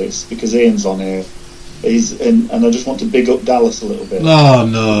do this because Ian's on here. And I just want to big up Dallas a little bit. No.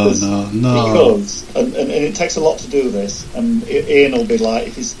 Because it takes a lot to do this, and Ian will be like,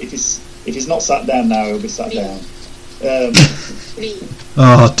 if he's not sat down now, he'll be sat down.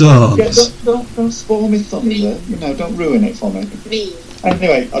 Don't. Yeah, don't spoil me thunder. Don't ruin it for me.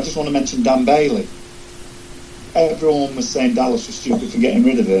 Anyway, I just want to mention Dan Bailey. Everyone was saying Dallas was stupid for getting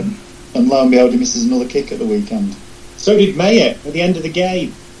rid of him, and lo and behold, he misses another kick at the weekend. So did Mayer at the end of the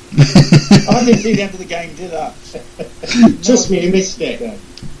game. I didn't see the end of the game, did I? Trust me, he missed it.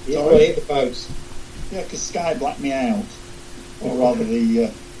 He's hit the post. Yeah, because Sky blacked me out, or rather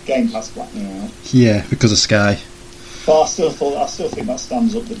the Game Pass blacked me out. Yeah, because of Sky. But I still think that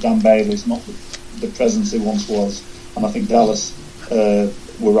stands up that Dan Bailey's not the presence he once was, and I think Dallas were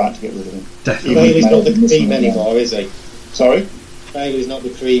right to get rid of him. Definitely. Bailey's not the cream anymore, is he? Sorry? Bailey's not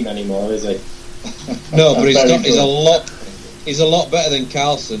the cream anymore, is he? No, but he's a lot better than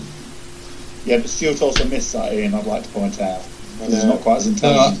Carlson. Yeah, but Stuart also missed that, Ian, I'd like to point out. He's not quite as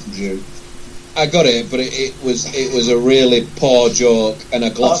intelligent as you. I got it, but it was a really poor joke, and I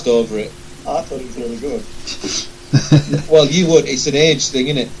glossed over it. I thought it was really good. Well, you would. It's an age thing,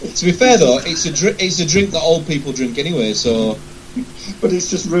 isn't it? To be fair, though, it's a drink that old people drink anyway. So, but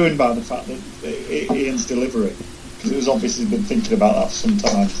it's just ruined by the fact that Ian's delivery, because it was obviously been thinking about that for some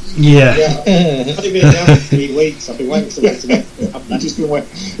time. Yeah. I've only been down for 3 weeks. I've been waiting to get to get. Just been waiting.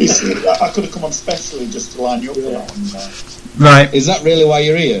 I could have come on specially just to line you up for that one. Right. Is that really why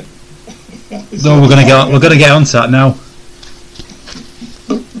you're here? No, we're gonna get onto that now.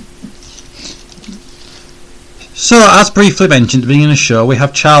 So, as briefly mentioned at the beginning of the show, we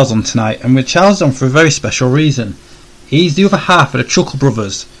have Charles on tonight, and with Charles on for a very special reason. He's the other half of the Chuckle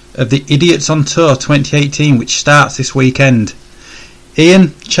Brothers of the Idiots on Tour 2018, which starts this weekend.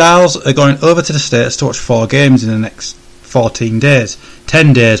 Ian, Charles are going over to the States to watch 4 games in the next 14 days.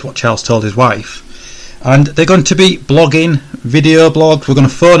 10 days, what Charles told his wife. And they're going to be blogging, video blogs. We're going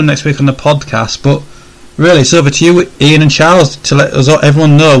to phone them next week on the podcast, but really it's over to you, Ian and Charles, to let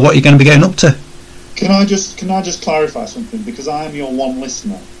everyone know what you're going to be getting up to. Can I just clarify something, because I am your one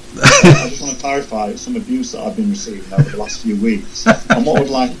listener. I just want to clarify some abuse that I've been receiving over the last few weeks, and I'd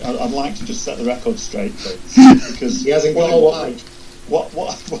like to just set the record straight, please, because he hasn't got a wife. What?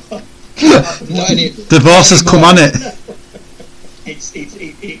 Divorce has come on it.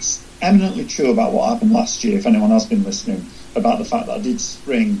 It's eminently true about what happened last year. If anyone has been listening, about the fact that I did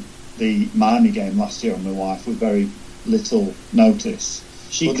spring the Miami game last year on my wife with very little notice.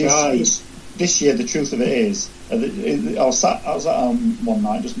 She cried. This year, the truth of it is, I was at home one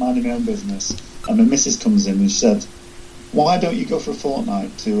night just minding my own business, and my missus comes in and she said, "Why don't you go for a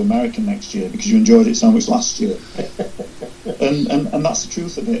fortnight to America next year, because you enjoyed it so much last year?" and that's the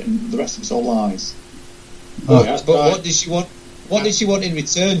truth of it, and the rest of it's all lies. But what did she want? What did she want in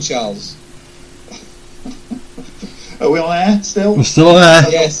return, Charles? Are we on air still? We're still on air.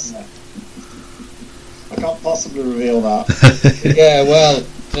 Yes. can't possibly reveal that. Yeah, well,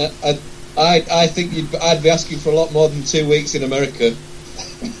 I think I'd be asking for a lot more than 2 weeks in America.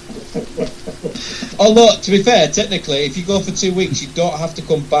 Although, to be fair, technically, if you go for 2 weeks, you don't have to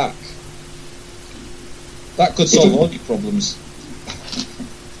come back. That could solve all your problems.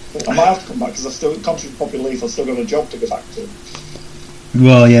 I might have to come back because I've still, contrary to popular belief, I've still got a job to go back to.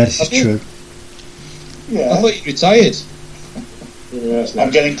 Well, yeah, this is true. Yeah. I thought you retired.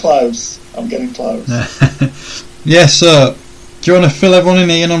 I'm getting close. Yeah, so do you want to fill everyone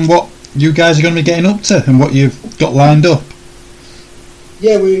in, Ian, on what you guys are going to be getting up to and what you've got lined up?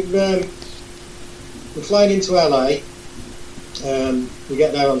 Yeah, we're flying into LA. We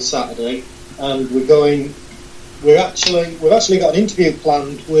get there on Saturday, and we've actually got an interview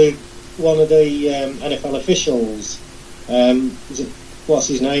planned with one of the NFL officials. What's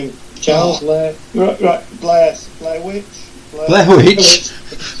his name? Charles Blair. Right, Blair Witch. Blair Witch.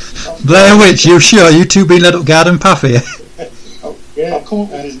 Blair Witch. You sure you two been led up garden path here? Yeah. I'll come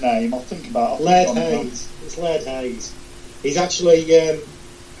up with his name. I'll think about it. Laird Hayes. It's Laird Hayes. He's actually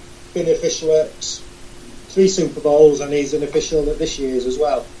been official at 3 Super Bowls, and he's an official at this year's as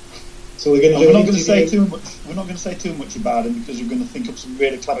well. So we're going to do. We're not going to say too much. We're not going to say too much about him because we're going to think up some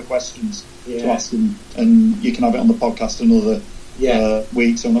really clever questions to ask him, and you can have it on the podcast another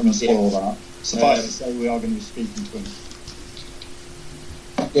week. So I'm not going to spoil that. Suffice to say, we are going to be speaking to him.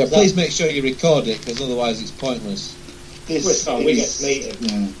 Yeah, please make sure you record it because otherwise it's pointless. We get to meet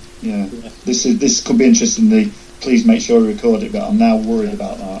him. Yeah. This could be interesting. Please make sure you record it, but I'm now worried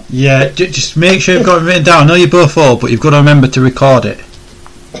about that. Yeah, just make sure you've got it written down. I know you're both old, but you've got to remember to record it.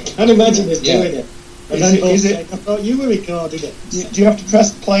 I can't imagine us doing it. And then I thought you were recording it. Do you have to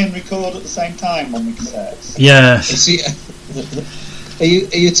press play and record at the same time on the cassettes? Yes. Are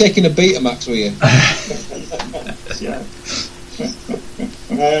you taking a Betamax with you? Yeah.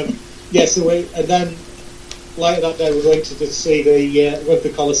 So and then later that day we're going to see the Rugby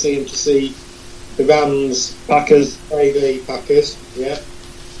Coliseum to see the Rams Packers. The Packers. Yeah.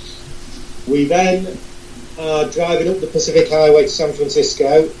 We then are driving up the Pacific Highway to San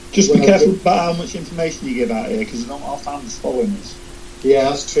Francisco. Just be careful about how much information you give out here because our fans following us. Yeah,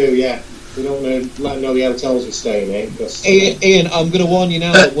 that's true. Yeah. We don't want to let them know the hotels we're staying in. Cause, Ian, I'm going to warn you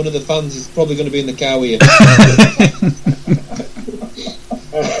now that one of the fans is probably going to be in the car with you.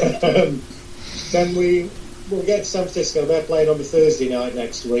 Then we'll get to San Francisco. They're playing on the Thursday night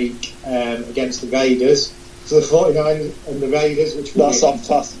next week against the Raiders. So the 49 and the Raiders, which I'm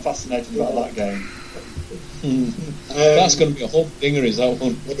fascinated about that game. That's going to be a humdinger, is that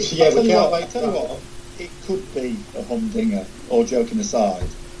one? Yeah, we can't wait. Tell you what, it could be a humdinger. All joking aside.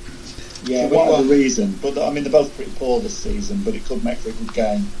 Yeah, for whatever reason, but I mean they're both pretty poor this season, but it could make for a good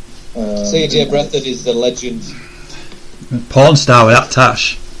game. CJ Breathard is the legend. Porn star with that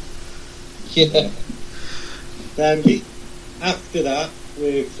tash. Yeah. Then after that,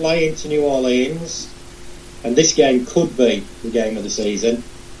 we're flying to New Orleans, and this game could be the game of the season,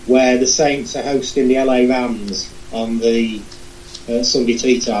 where the Saints are hosting the LA Rams on the Sunday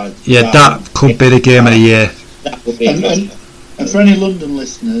tea time. Yeah, that could be the game of the year. That would be. And for any London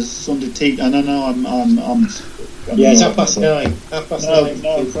listeners, Sunday tea. And I know I'm yeah, it's 9:30. 9:30.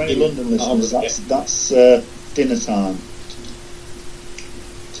 No, for any London listeners, that's dinner time.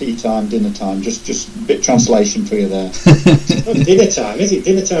 Tea time, dinner time. Just a bit translation for you there. Dinner time, is it?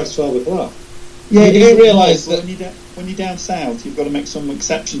 Dinner time's 12 o'clock. Yeah, you do realise that when you're down south, you've got to make some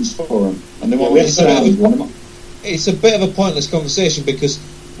exceptions for them, and they won't. It's a bit of a pointless conversation because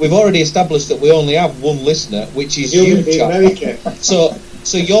we've already established that we only have one listener, which is you, America. So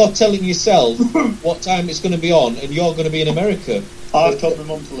you're telling yourself what time it's going to be on, and you're going to be in America. I've told my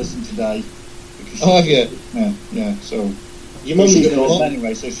mum to listen today. Oh, have you? Yeah. So your mum's going to listen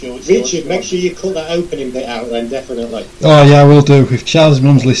anyway. So she'll Richard, make sure you cut that opening bit out then, definitely. Oh yeah, I will do. If Charles'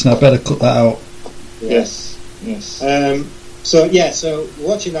 mum's listening, I better cut that out. Yes. So we're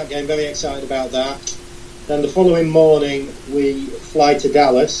watching that game. Very excited about that. Then the following morning we fly to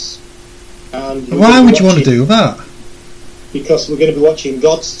Dallas. And why would you want to do that? Because we're going to be watching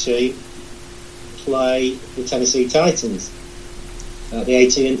God's team play the Tennessee Titans at the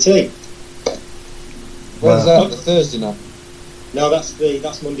AT&T. When's that? The Thursday night? No,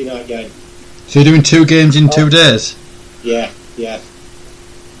 that's Monday night game. So you're doing 2 games in 2 days? Yeah.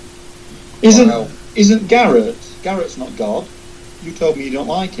 Isn't Garrett's not God? You told me you don't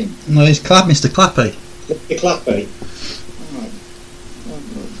like him. No, he's Mr. Clappy. Mr. Clappy.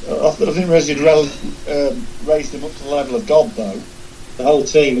 I think Reggie raised him up to the level of God, though. The whole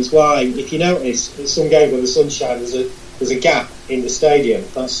team. That's why, if you notice, at some games when the sun shines, there's a gap in the stadium.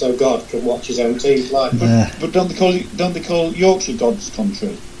 That's so God can watch his own team play. But don't they call Yorkshire God's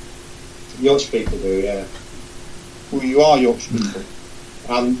country? Yorkshire people do, yeah. Well, you are Yorkshire people.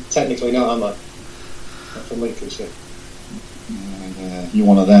 I'm technically not, am I? I'm from Lincolnshire. Yeah, you're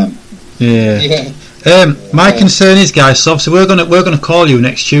one of them. Yeah. My concern is, guys. So obviously we're gonna call you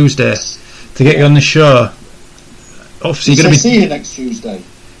next Tuesday to get you on the show. Obviously you're gonna see you next Tuesday.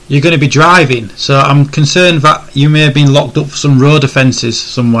 You're going to be driving, so I'm concerned that you may have been locked up for some road offences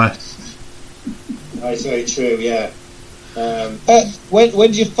somewhere. That's very true. Yeah.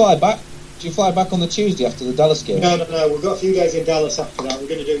 When do you fly back? Do you fly back on the Tuesday after the Dallas game? No. We've got a few days in Dallas after that. We're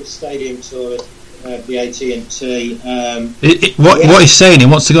going to do the stadium tour at the AT&T. What he's saying, he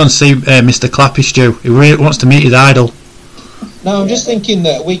wants to go and see Mr. Clappy Stew. He really wants to meet his idol. No, I'm just thinking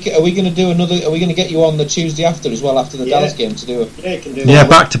that are we going to do another? Are we going to get you on the Tuesday after as well after the Dallas game to do it? Yeah, you can do. Yeah,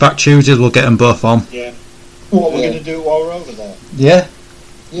 back-to-back Tuesdays. We'll get them both on. Yeah. What we're going to do while we're over there? Yeah.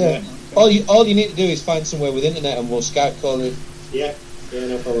 Yeah. All you need to do is find somewhere with internet, and we'll Skype call you. Yeah. Yeah,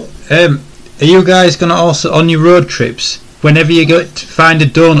 no problem. Are you guys going to also on your road trips? Whenever you go to find a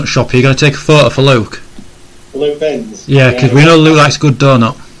donut shop, are you going to take a photo for Luke? Luke Benz. Yeah, because we know Luke likes good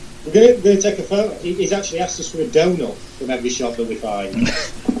donut. We're going to take a photo. He's actually asked us for a donut from every shop that we find.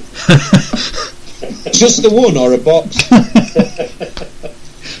 Just the one or a box?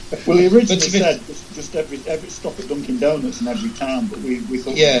 Well, he originally said just every stop at Dunkin' Donuts in every town, but we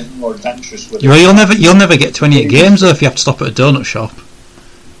thought we were more adventurous with it. You'll never get to any games though if you have to stop at a donut shop.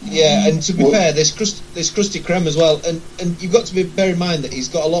 Yeah, and to be fair, there's Krusty Kreme as well, and you've got to bear in mind that he's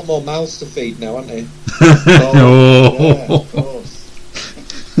got a lot more mouths to feed now, hasn't he? Yeah, of course.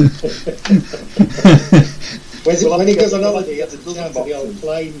 When he goes on holiday, he has to down to the old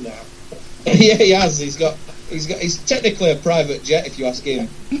plane now. Yeah, he has. He's technically a private jet, if you ask him.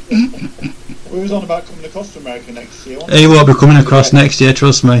 We was on about coming across to America next year. He won't be coming across next year,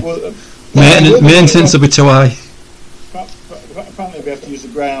 trust me. Well, Maintenance will be too high. Apparently, we have to use the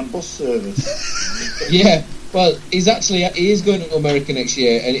Greyhound bus service. Yeah, well, he is going to America next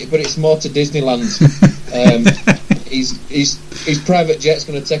year, but it's more to Disneyland. His private jet's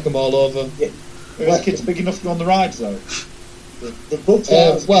going to take them all over. Yeah. Are his kids big enough to go on the rides though? The booked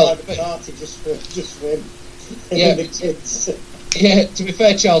out private party just for him. Yeah. The kids. Yeah, to be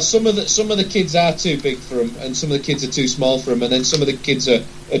fair, Charles, some of the kids are too big for him, and some of the kids are too small for him, and then some of the kids are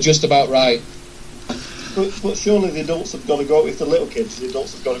just about right. But surely the adults have got to go with the little kids. The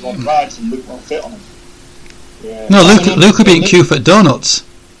adults have got to go on rides, and Luke won't fit on them. Yeah. No, Luke will be in queue for donuts.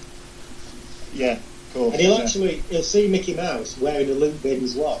 Yeah, cool. And he'll see Mickey Mouse wearing a Luke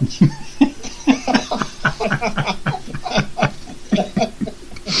Benz watch.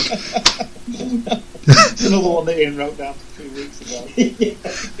 It's another one that Ian wrote down 2 weeks ago.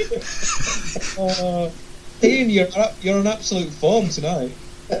 Ian, you're on absolute form tonight.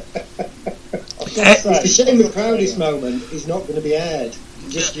 It's a shame the proudest moment is not going to be aired.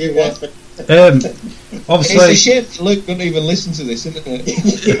 Just you watch it. Obviously, it's a shame Luke couldn't even listen to this, isn't it?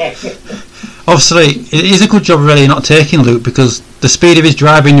 Obviously, it is a good job really not taking Luke, because the speed of his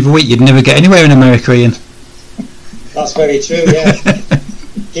driving every week, you'd never get anywhere in America, Ian. That's very true, yeah. Can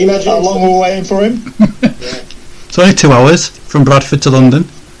you imagine how long we're waiting for him? Yeah. It's only 2 hours from Bradford to London.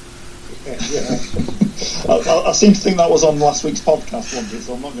 Yeah. I seem to think that was on last week's podcast, wasn't it?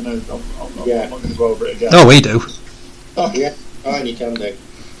 So I'm not going to go over it again. Oh, we do. Okay. Yeah, and you can do.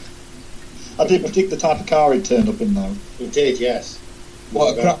 I did predict the type of car he'd turned up in, though. You did, yes.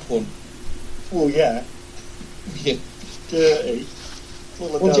 What a crap one. Well, yeah. Yeah. Dirty.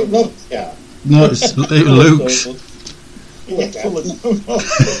 Full of Was it donuts. Rob's car? No, it's Luke's. Yeah, full of donuts.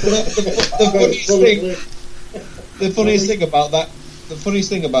 The funniest thing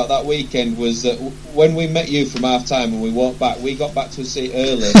about that weekend was that when we met you from half time and we walked back, we got back to a seat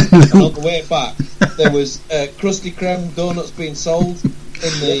early, and on the way back there was Krusty Kreme donuts being sold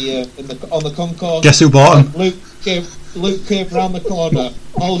on the concourse. Guess who bought them? Luke came round the corner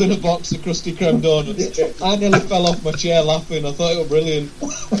holding a box of Krusty Kreme donuts. I nearly fell off my chair laughing. I thought it was brilliant.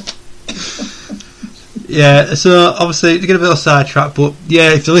 Yeah, so obviously to get a bit of a sidetrack, but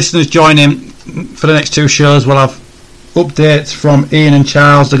yeah, if the listeners join in for the next 2 shows, we'll have updates from Ian and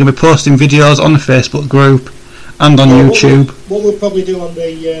Charles. They're going to be posting videos on the Facebook group and on YouTube. What we'll probably do on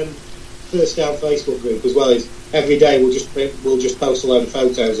the First Down Facebook group as well is every day we'll just post a load of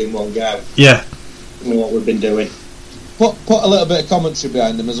photos in one go. Yeah. And what we've been doing. Put a little bit of commentary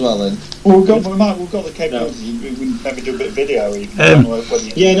behind them as well then. Well, we've got the capability. We can maybe do a bit of video. Even.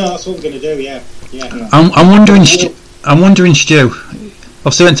 That's what we're going to do. Yeah. I'm wondering, Stu.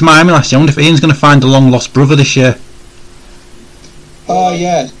 Obviously, went to Miami last year. I wonder if Ian's going to find a long lost brother this year. Oh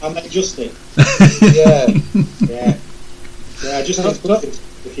yeah, I met Justin. Yeah. I just spoke to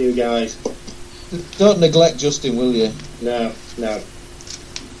a few guys. Don't neglect Justin, will you? No.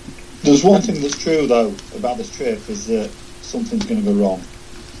 There's one thing that's true though about this trip is that something's going to go wrong.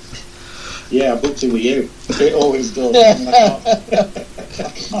 Yeah, I booked it with you. It always does.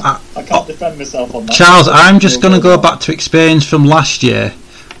 I can't defend myself on that. Charles, I'm just going to go back to experience from last year.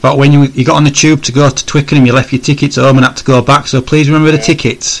 But when you got on the tube to go to Twickenham, you left your tickets home and had to go back. So please remember the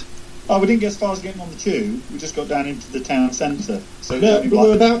tickets. Oh, we didn't get as far as getting on the tube. We just got down into the town centre. So No, we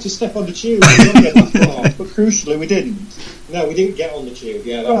were about to step on the tube. But crucially, we didn't. No, we didn't get on the tube.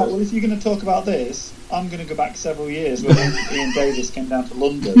 Yeah. Right, well, if you're going to talk about this, I'm going to go back several years when Ian Davis came down to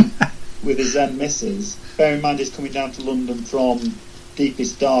London with his then missus. Bear in mind, he's coming down to London from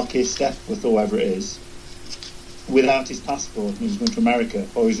deepest, darkest Epworth or wherever it is, without his passport, and he was going to America,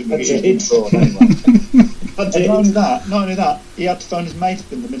 or he was going abroad anyway. And not only that, he had to phone his mate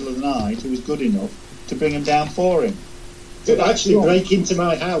up in the middle of the night, who was good enough to bring him down for him. To actually break into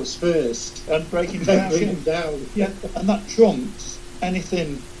my house first and break him down. Bring him down. Yeah, and that trumps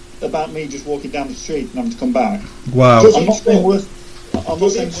anything about me just walking down the street and having to come back. Wow. I'm not saying worth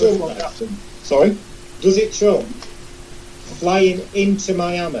what happened. Sorry? Does it trump flying into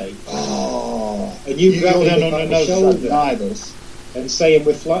Miami? Oh, and you grabbing me by the shoulder this. And saying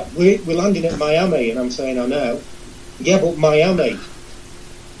we're landing at Miami, and I'm saying I know. Yeah, but Miami.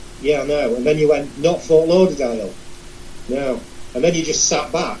 Yeah, I know. And then you went, not Fort Lauderdale. No. And then you just sat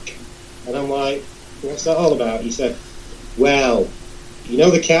back, and I'm like, what's that all about? He said, well, you know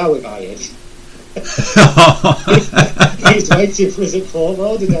the car we've hired? He's waiting for us at Fort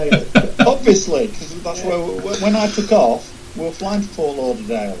Lauderdale. Obviously, because that's where when I took off, we were flying to Fort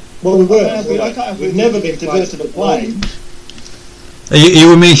Lauderdale. Well, we were. We've never been diverted the plane. Are you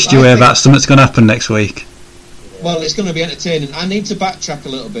with me, Stuart, about something's going to happen next week? Well, it's going to be entertaining. I need to backtrack a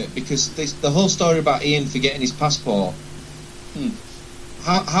little bit because the whole story about Ian forgetting his passport.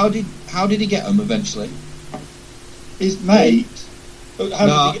 How did he get him eventually? His mate.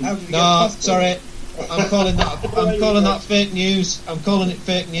 How did he get sorry. I'm calling that fake news. I'm calling it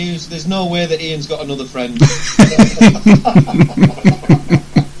fake news. There's no way that Ian's got another friend.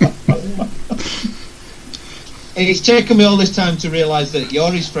 It's taken me all this time to realise that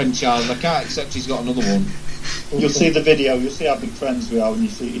you're his friend, Charles. I can't accept he's got another one. You'll see the video. You'll see how big friends we are when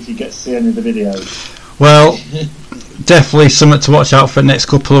if you get to see any of the videos. Well, definitely something to watch out for the next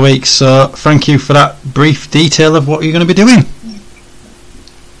couple of weeks. So thank you for that brief detail of what you're going to be doing.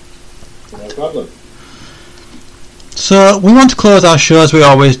 No problem. So we want to close our show as we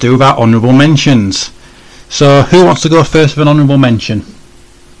always do with our honourable mentions. So who wants to go first with an honourable mention?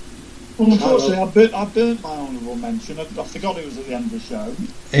 Well, unfortunately, I burnt my honourable mention. I forgot it was at the end of the show.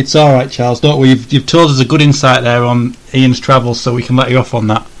 It's all right, Charles. Don't worry. You've told us a good insight there on Ian's travels, so we can let you off on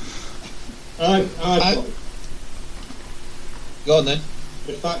that. Go on then.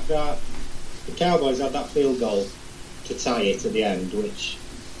 The fact that the Cowboys had that field goal to tie it at the end, which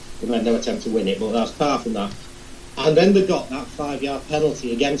they made no attempt to win it, but that's apart from that. And then they got that 5-yard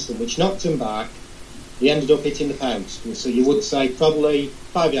penalty against them, which knocked them back. He ended up hitting the post, so you would say probably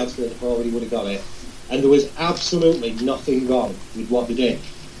 5 yards further forward he would have got it. And there was absolutely nothing wrong with what they did.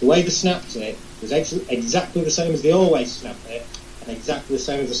 The way they snapped it was exactly the same as they always snap it, and exactly the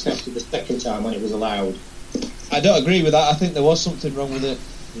same as they snapped it the second time when it was allowed. I don't agree with that. I think there was something wrong with it.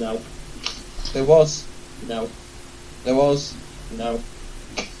 No. There was. No. There was. No.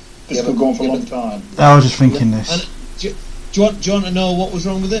 This could go on for a long time. I was just thinking this. And do you want to know what was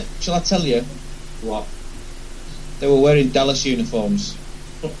wrong with it? Shall I tell you? What? They were wearing Dallas uniforms.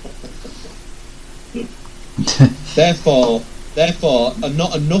 Therefore,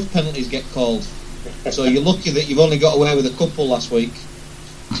 not enough penalties get called. So you're lucky that you've only got away with a couple last week.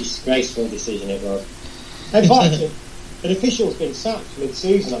 Disgraceful decision it was. In fact, an official's been sacked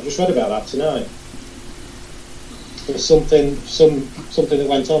mid-season. I've just read about that tonight. There was something that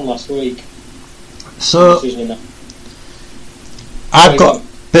went on last week. So I've got a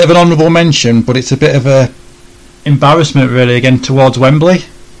bit of an honourable mention, but it's a bit of a embarrassment really again towards Wembley.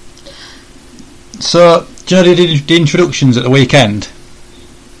 So do you know they did the introductions at the weekend,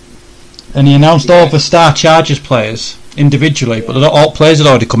 and he announced all the Star Chargers players individually, but all players had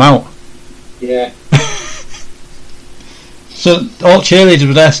already come out. Yeah. So all cheerleaders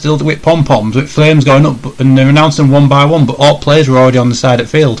were there still with pom-poms, with flames going up, and they're announcing one by one, but all players were already on the side at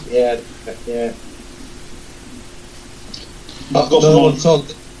field. Yeah. No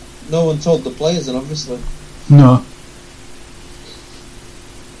one told the players, and obviously. No.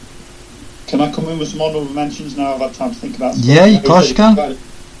 Can I come in with some honourable mentions now? I've had time to think about stuff. Yeah, of course you can.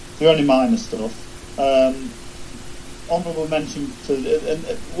 They're only minor stuff. Honourable mention for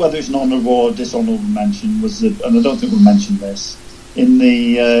whether it's an honourable or dishonourable mention was, and I don't think we mentioned this in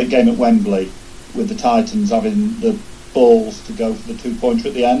the game at Wembley with the Titans having the balls to go for the 2-pointer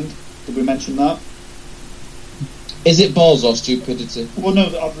at the end. Did we mention that? Is it balls or stupidity? Well, no.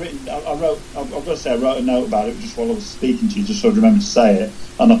 I've got to say, I wrote a note about it just while I was speaking to you, just so I remember to say it,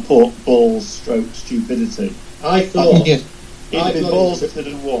 and I put balls stroke stupidity. I thought Yeah. It'd have been balls if they'd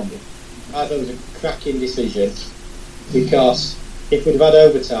have won. I thought it was a cracking decision because if we'd have had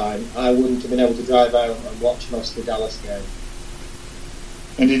overtime, I wouldn't have been able to drive home and watch most of the Dallas game.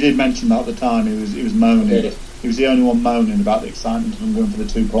 And he did mention that at the time. He was moaning. Really? He was the only one moaning about the excitement of them going for the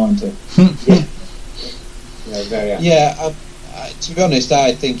 2-pointer. Yeah, very happy. Yeah, to be honest,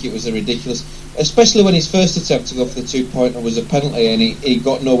 I think it was a ridiculous, especially when his first attempt to go for the 2-pointer was a penalty and he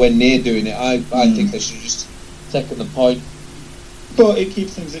got nowhere near doing it. I think they should have just taken the point. But it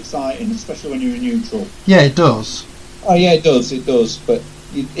keeps things exciting, especially when you're in neutral. Yeah, it does. Oh yeah, it does. But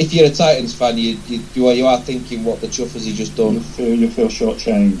if you're a Titans fan, you are thinking, what the chuff has he just done? You'll feel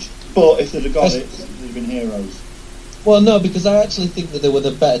shortchanged. But if they'd have got it, they'd have been heroes. Well, no, because I actually think that they were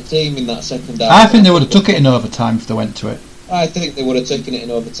the better team in that second half. I think they would have took it in overtime if they went to it. I think they would have taken it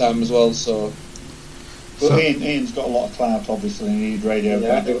in overtime as well. But Ian's got a lot of clout, obviously, and he need radio.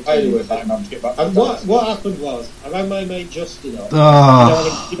 Yeah, I do with him to get back. And what happened was, I rang my mate Justin up.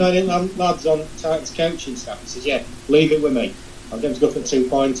 Oh. You know the lads on Titans coaching staff. He says, "Yeah, leave it with me. I'm going to go for a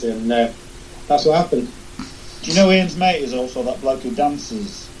 2-pointer," and that's what happened. Do you know Ian's mate is also that bloke who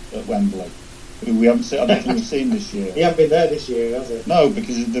dances at Wembley, who we haven't seen? I don't think we've seen this year. He hasn't been there this year, has he? No,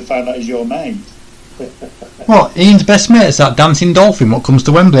 because they found out he's your mate. What? Ian's best mate is that dancing dolphin what comes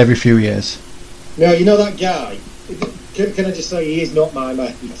to Wembley every few years. No, you know that guy. Can I just say he is not my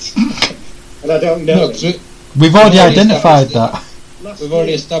mate, and I don't know. No, We've already identified that. We've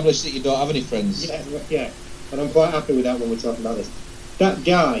already established that you don't have any friends. Yeah, and I'm quite happy with that when we're talking about this. That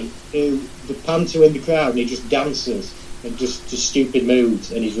guy who the panto in the crowd and he just dances and just stupid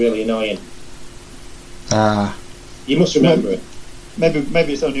moves and he's really annoying. You must remember it.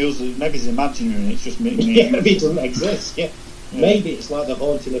 Maybe it's only us. Maybe it's imaginary and it's just me. Yeah, maybe it doesn't exist. Yeah. Maybe it's like the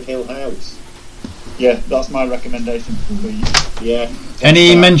haunting of Hill House. Yeah, that's my recommendation for the week. Yeah.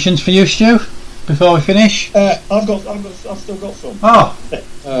 Any mentions for you, Stu? Before we finish? I've still got some.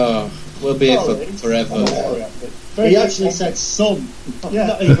 Oh, we'll be here for forever. He actually said some. Yeah,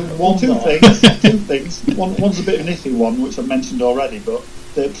 not even one. Two things. One's a bit of an iffy one, which I've mentioned already. But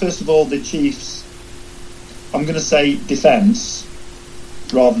first of all, the Chiefs. I'm going to say defence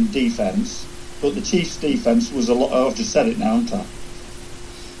rather than defence, but the Chiefs' defence was a lot. I've just said it now, haven't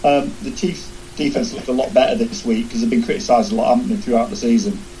I? The Chiefs' defence looked a lot better this week because they've been criticised a lot, haven't they, throughout the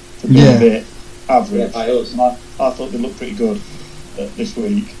season for being a bit average. Yeah, by us. And I thought they looked pretty good this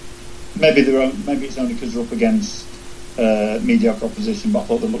week. Maybe it's only because they're up against mediocre opposition, but I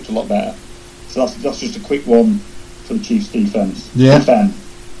thought they looked a lot better. So that's just a quick one for the Chiefs' defence. Yeah.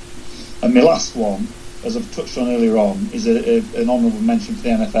 And my last one, as I've touched on earlier on, is an honourable mention for the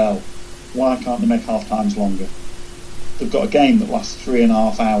NFL. Why can't they make half times longer? They've got a game that lasts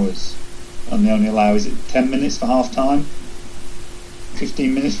 3.5 hours, and they only allow, is it 10 minutes for half time?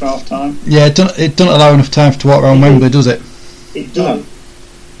 15 minutes for half time? Yeah, it doesn't allow enough time to walk around Wembley, does it? It doesn't.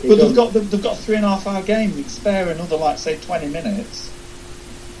 But they've got a 3.5 hour game. They can spare another, like, say, 20 minutes,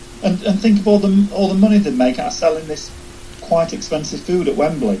 and think of all the money they make out of selling this quite expensive food at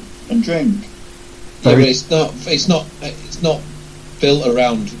Wembley and drink. Yeah, but it's not built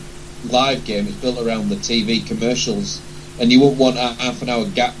around live game. It's built around the TV commercials, and you wouldn't want a half an hour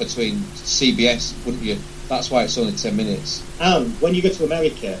gap between CBS, wouldn't you? That's why it's only 10 minutes. And when you go to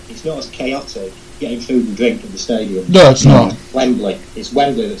America, it's not as chaotic getting food and drink at the stadium. No, it's not. Wembley. It's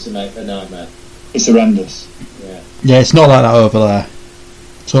Wembley that's a nightmare. It's horrendous. Yeah, it's not like that over there.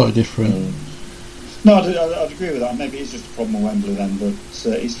 Totally different. No, I'd agree with that. Maybe it's just a problem with Wembley then, but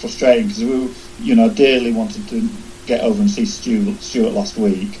it's frustrating because we, dearly wanted to get over and see Stuart last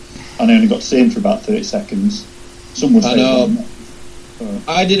week, and I only got to see him for about 30 seconds. Some would say. I know.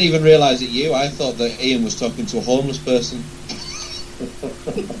 I didn't even realise it. I thought that Ian was talking to a homeless person.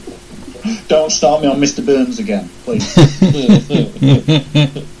 Don't start me on Mr. Burns again, please.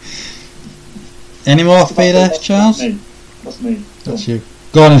 Any more for you there, Charles? That's me. That's you.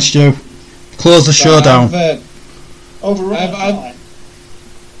 Go on, Stu. Close the show down.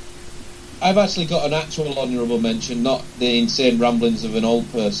 I've actually got an actual honourable mention, not the insane ramblings of an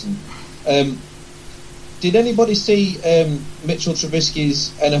old person. Did anybody see Mitchell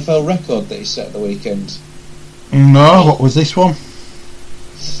Trubisky's NFL record that he set at the weekend? No, what was this one?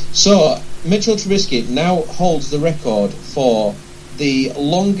 So, Mitchell Trubisky now holds the record for the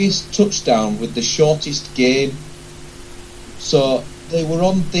longest touchdown with the shortest gain. So they were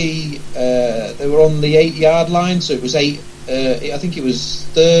on the 8-yard line. So it was I think it was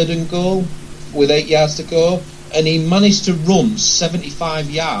 3rd and goal with 8 yards to go, and he managed to run 75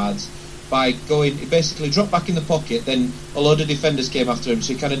 yards by going. He basically dropped back in the pocket. Then a load of defenders came after him,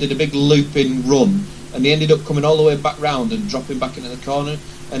 so he kind of did a big looping run, and he ended up coming all the way back round and dropping back into the corner,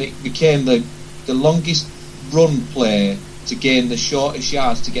 and it became the longest run play to gain the shortest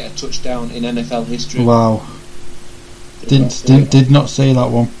yards to get a touchdown in NFL history. Wow. Did not see that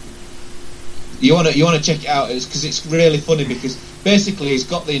one. You want to check it out because it's really funny, because basically he's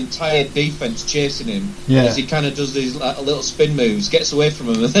got the entire defense chasing him as he kind of does these little spin moves, gets away from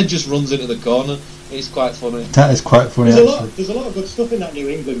him, and then just runs into the corner. It's quite funny. That is quite funny. There's a lot of good stuff in that New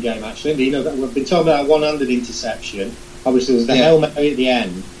England game, actually. You know, that we've been talking about one-handed interception. Obviously, there's the Hail Mary at the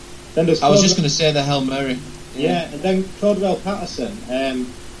end. Then I was just going to say the Hail Mary. Yeah, and then Cordell Patterson.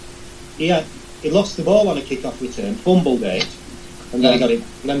 He lost the ball on a kickoff return, fumbled it, and then he got it.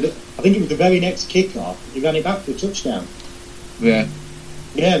 And then I think it was the very next kickoff, he ran it back for a touchdown. Yeah.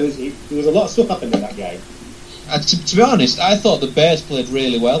 Yeah, there was a lot of stuff happening in that game. To be honest, I thought the Bears played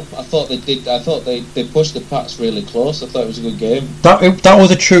really well. I thought they did. I thought they pushed the Pats really close. I thought it was a good game. That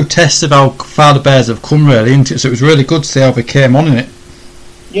was a true test of how far the Bears have come, really, isn't it? So it was really good to see how they came on in it.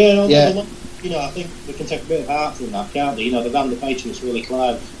 Yeah, you know, I think they can take a bit of heart from that, can't they? You know, they ran the Patriots really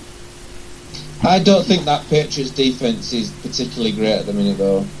close. I don't think that Patriots defence is particularly great at the minute,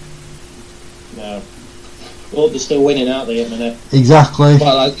 though. No. Well, they're still winning, aren't they, at the minute? Exactly.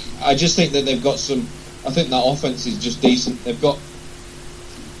 Well, I just think that they've got some. I think that offence is just decent. They've got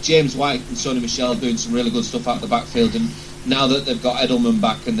James White and Sonny Michel doing some really good stuff out the backfield, and now that they've got Edelman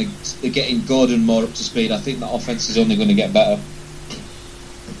back and they're getting Gordon more up to speed, I think that offence is only going to get better.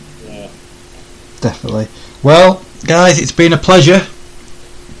 Yeah. Definitely. Well, guys, it's been a pleasure.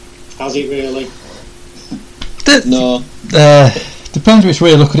 Has it really? No. Depends which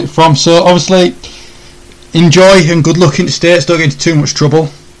way you look at it from. So, obviously, enjoy and good luck in the States. Don't get into too much trouble.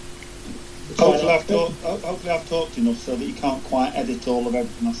 Hopefully I've talked enough so that you can't quite edit all of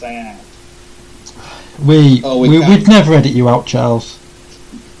everything I say out. We'd never edit you out, Charles.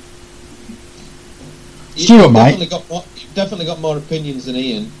 Stuart, mate. You've definitely got more opinions than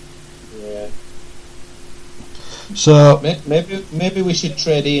Ian. Yeah. So maybe we should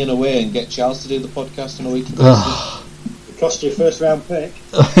trade Ian away and get Charles to do the podcast on a weekly basis. It cost you a first round pick.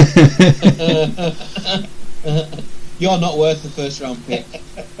 You're not worth the first round pick.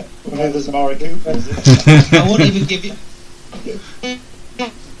 There's Maury Cooper. I won't even give you.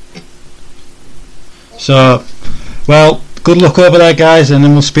 So, well, good luck over there, guys, and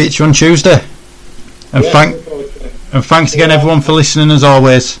then we'll speak to you on Tuesday. And thanks again, everyone, for listening as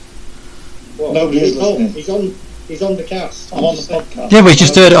always. Well, Nobody's listening. He's on the cast. I'm on the podcast. Yeah, we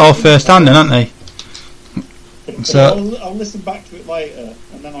just heard it all first hand, then, haven't they? So I'll listen back to it later,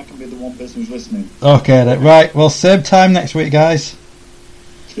 and then I can be the one person who's listening. Okay, then. Right. Well, same time next week, guys.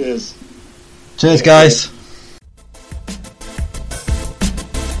 Cheers. Cheers, guys.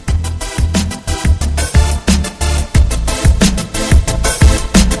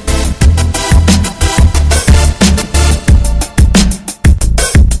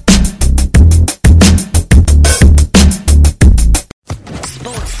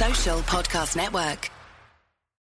 Sports Social Podcast Network.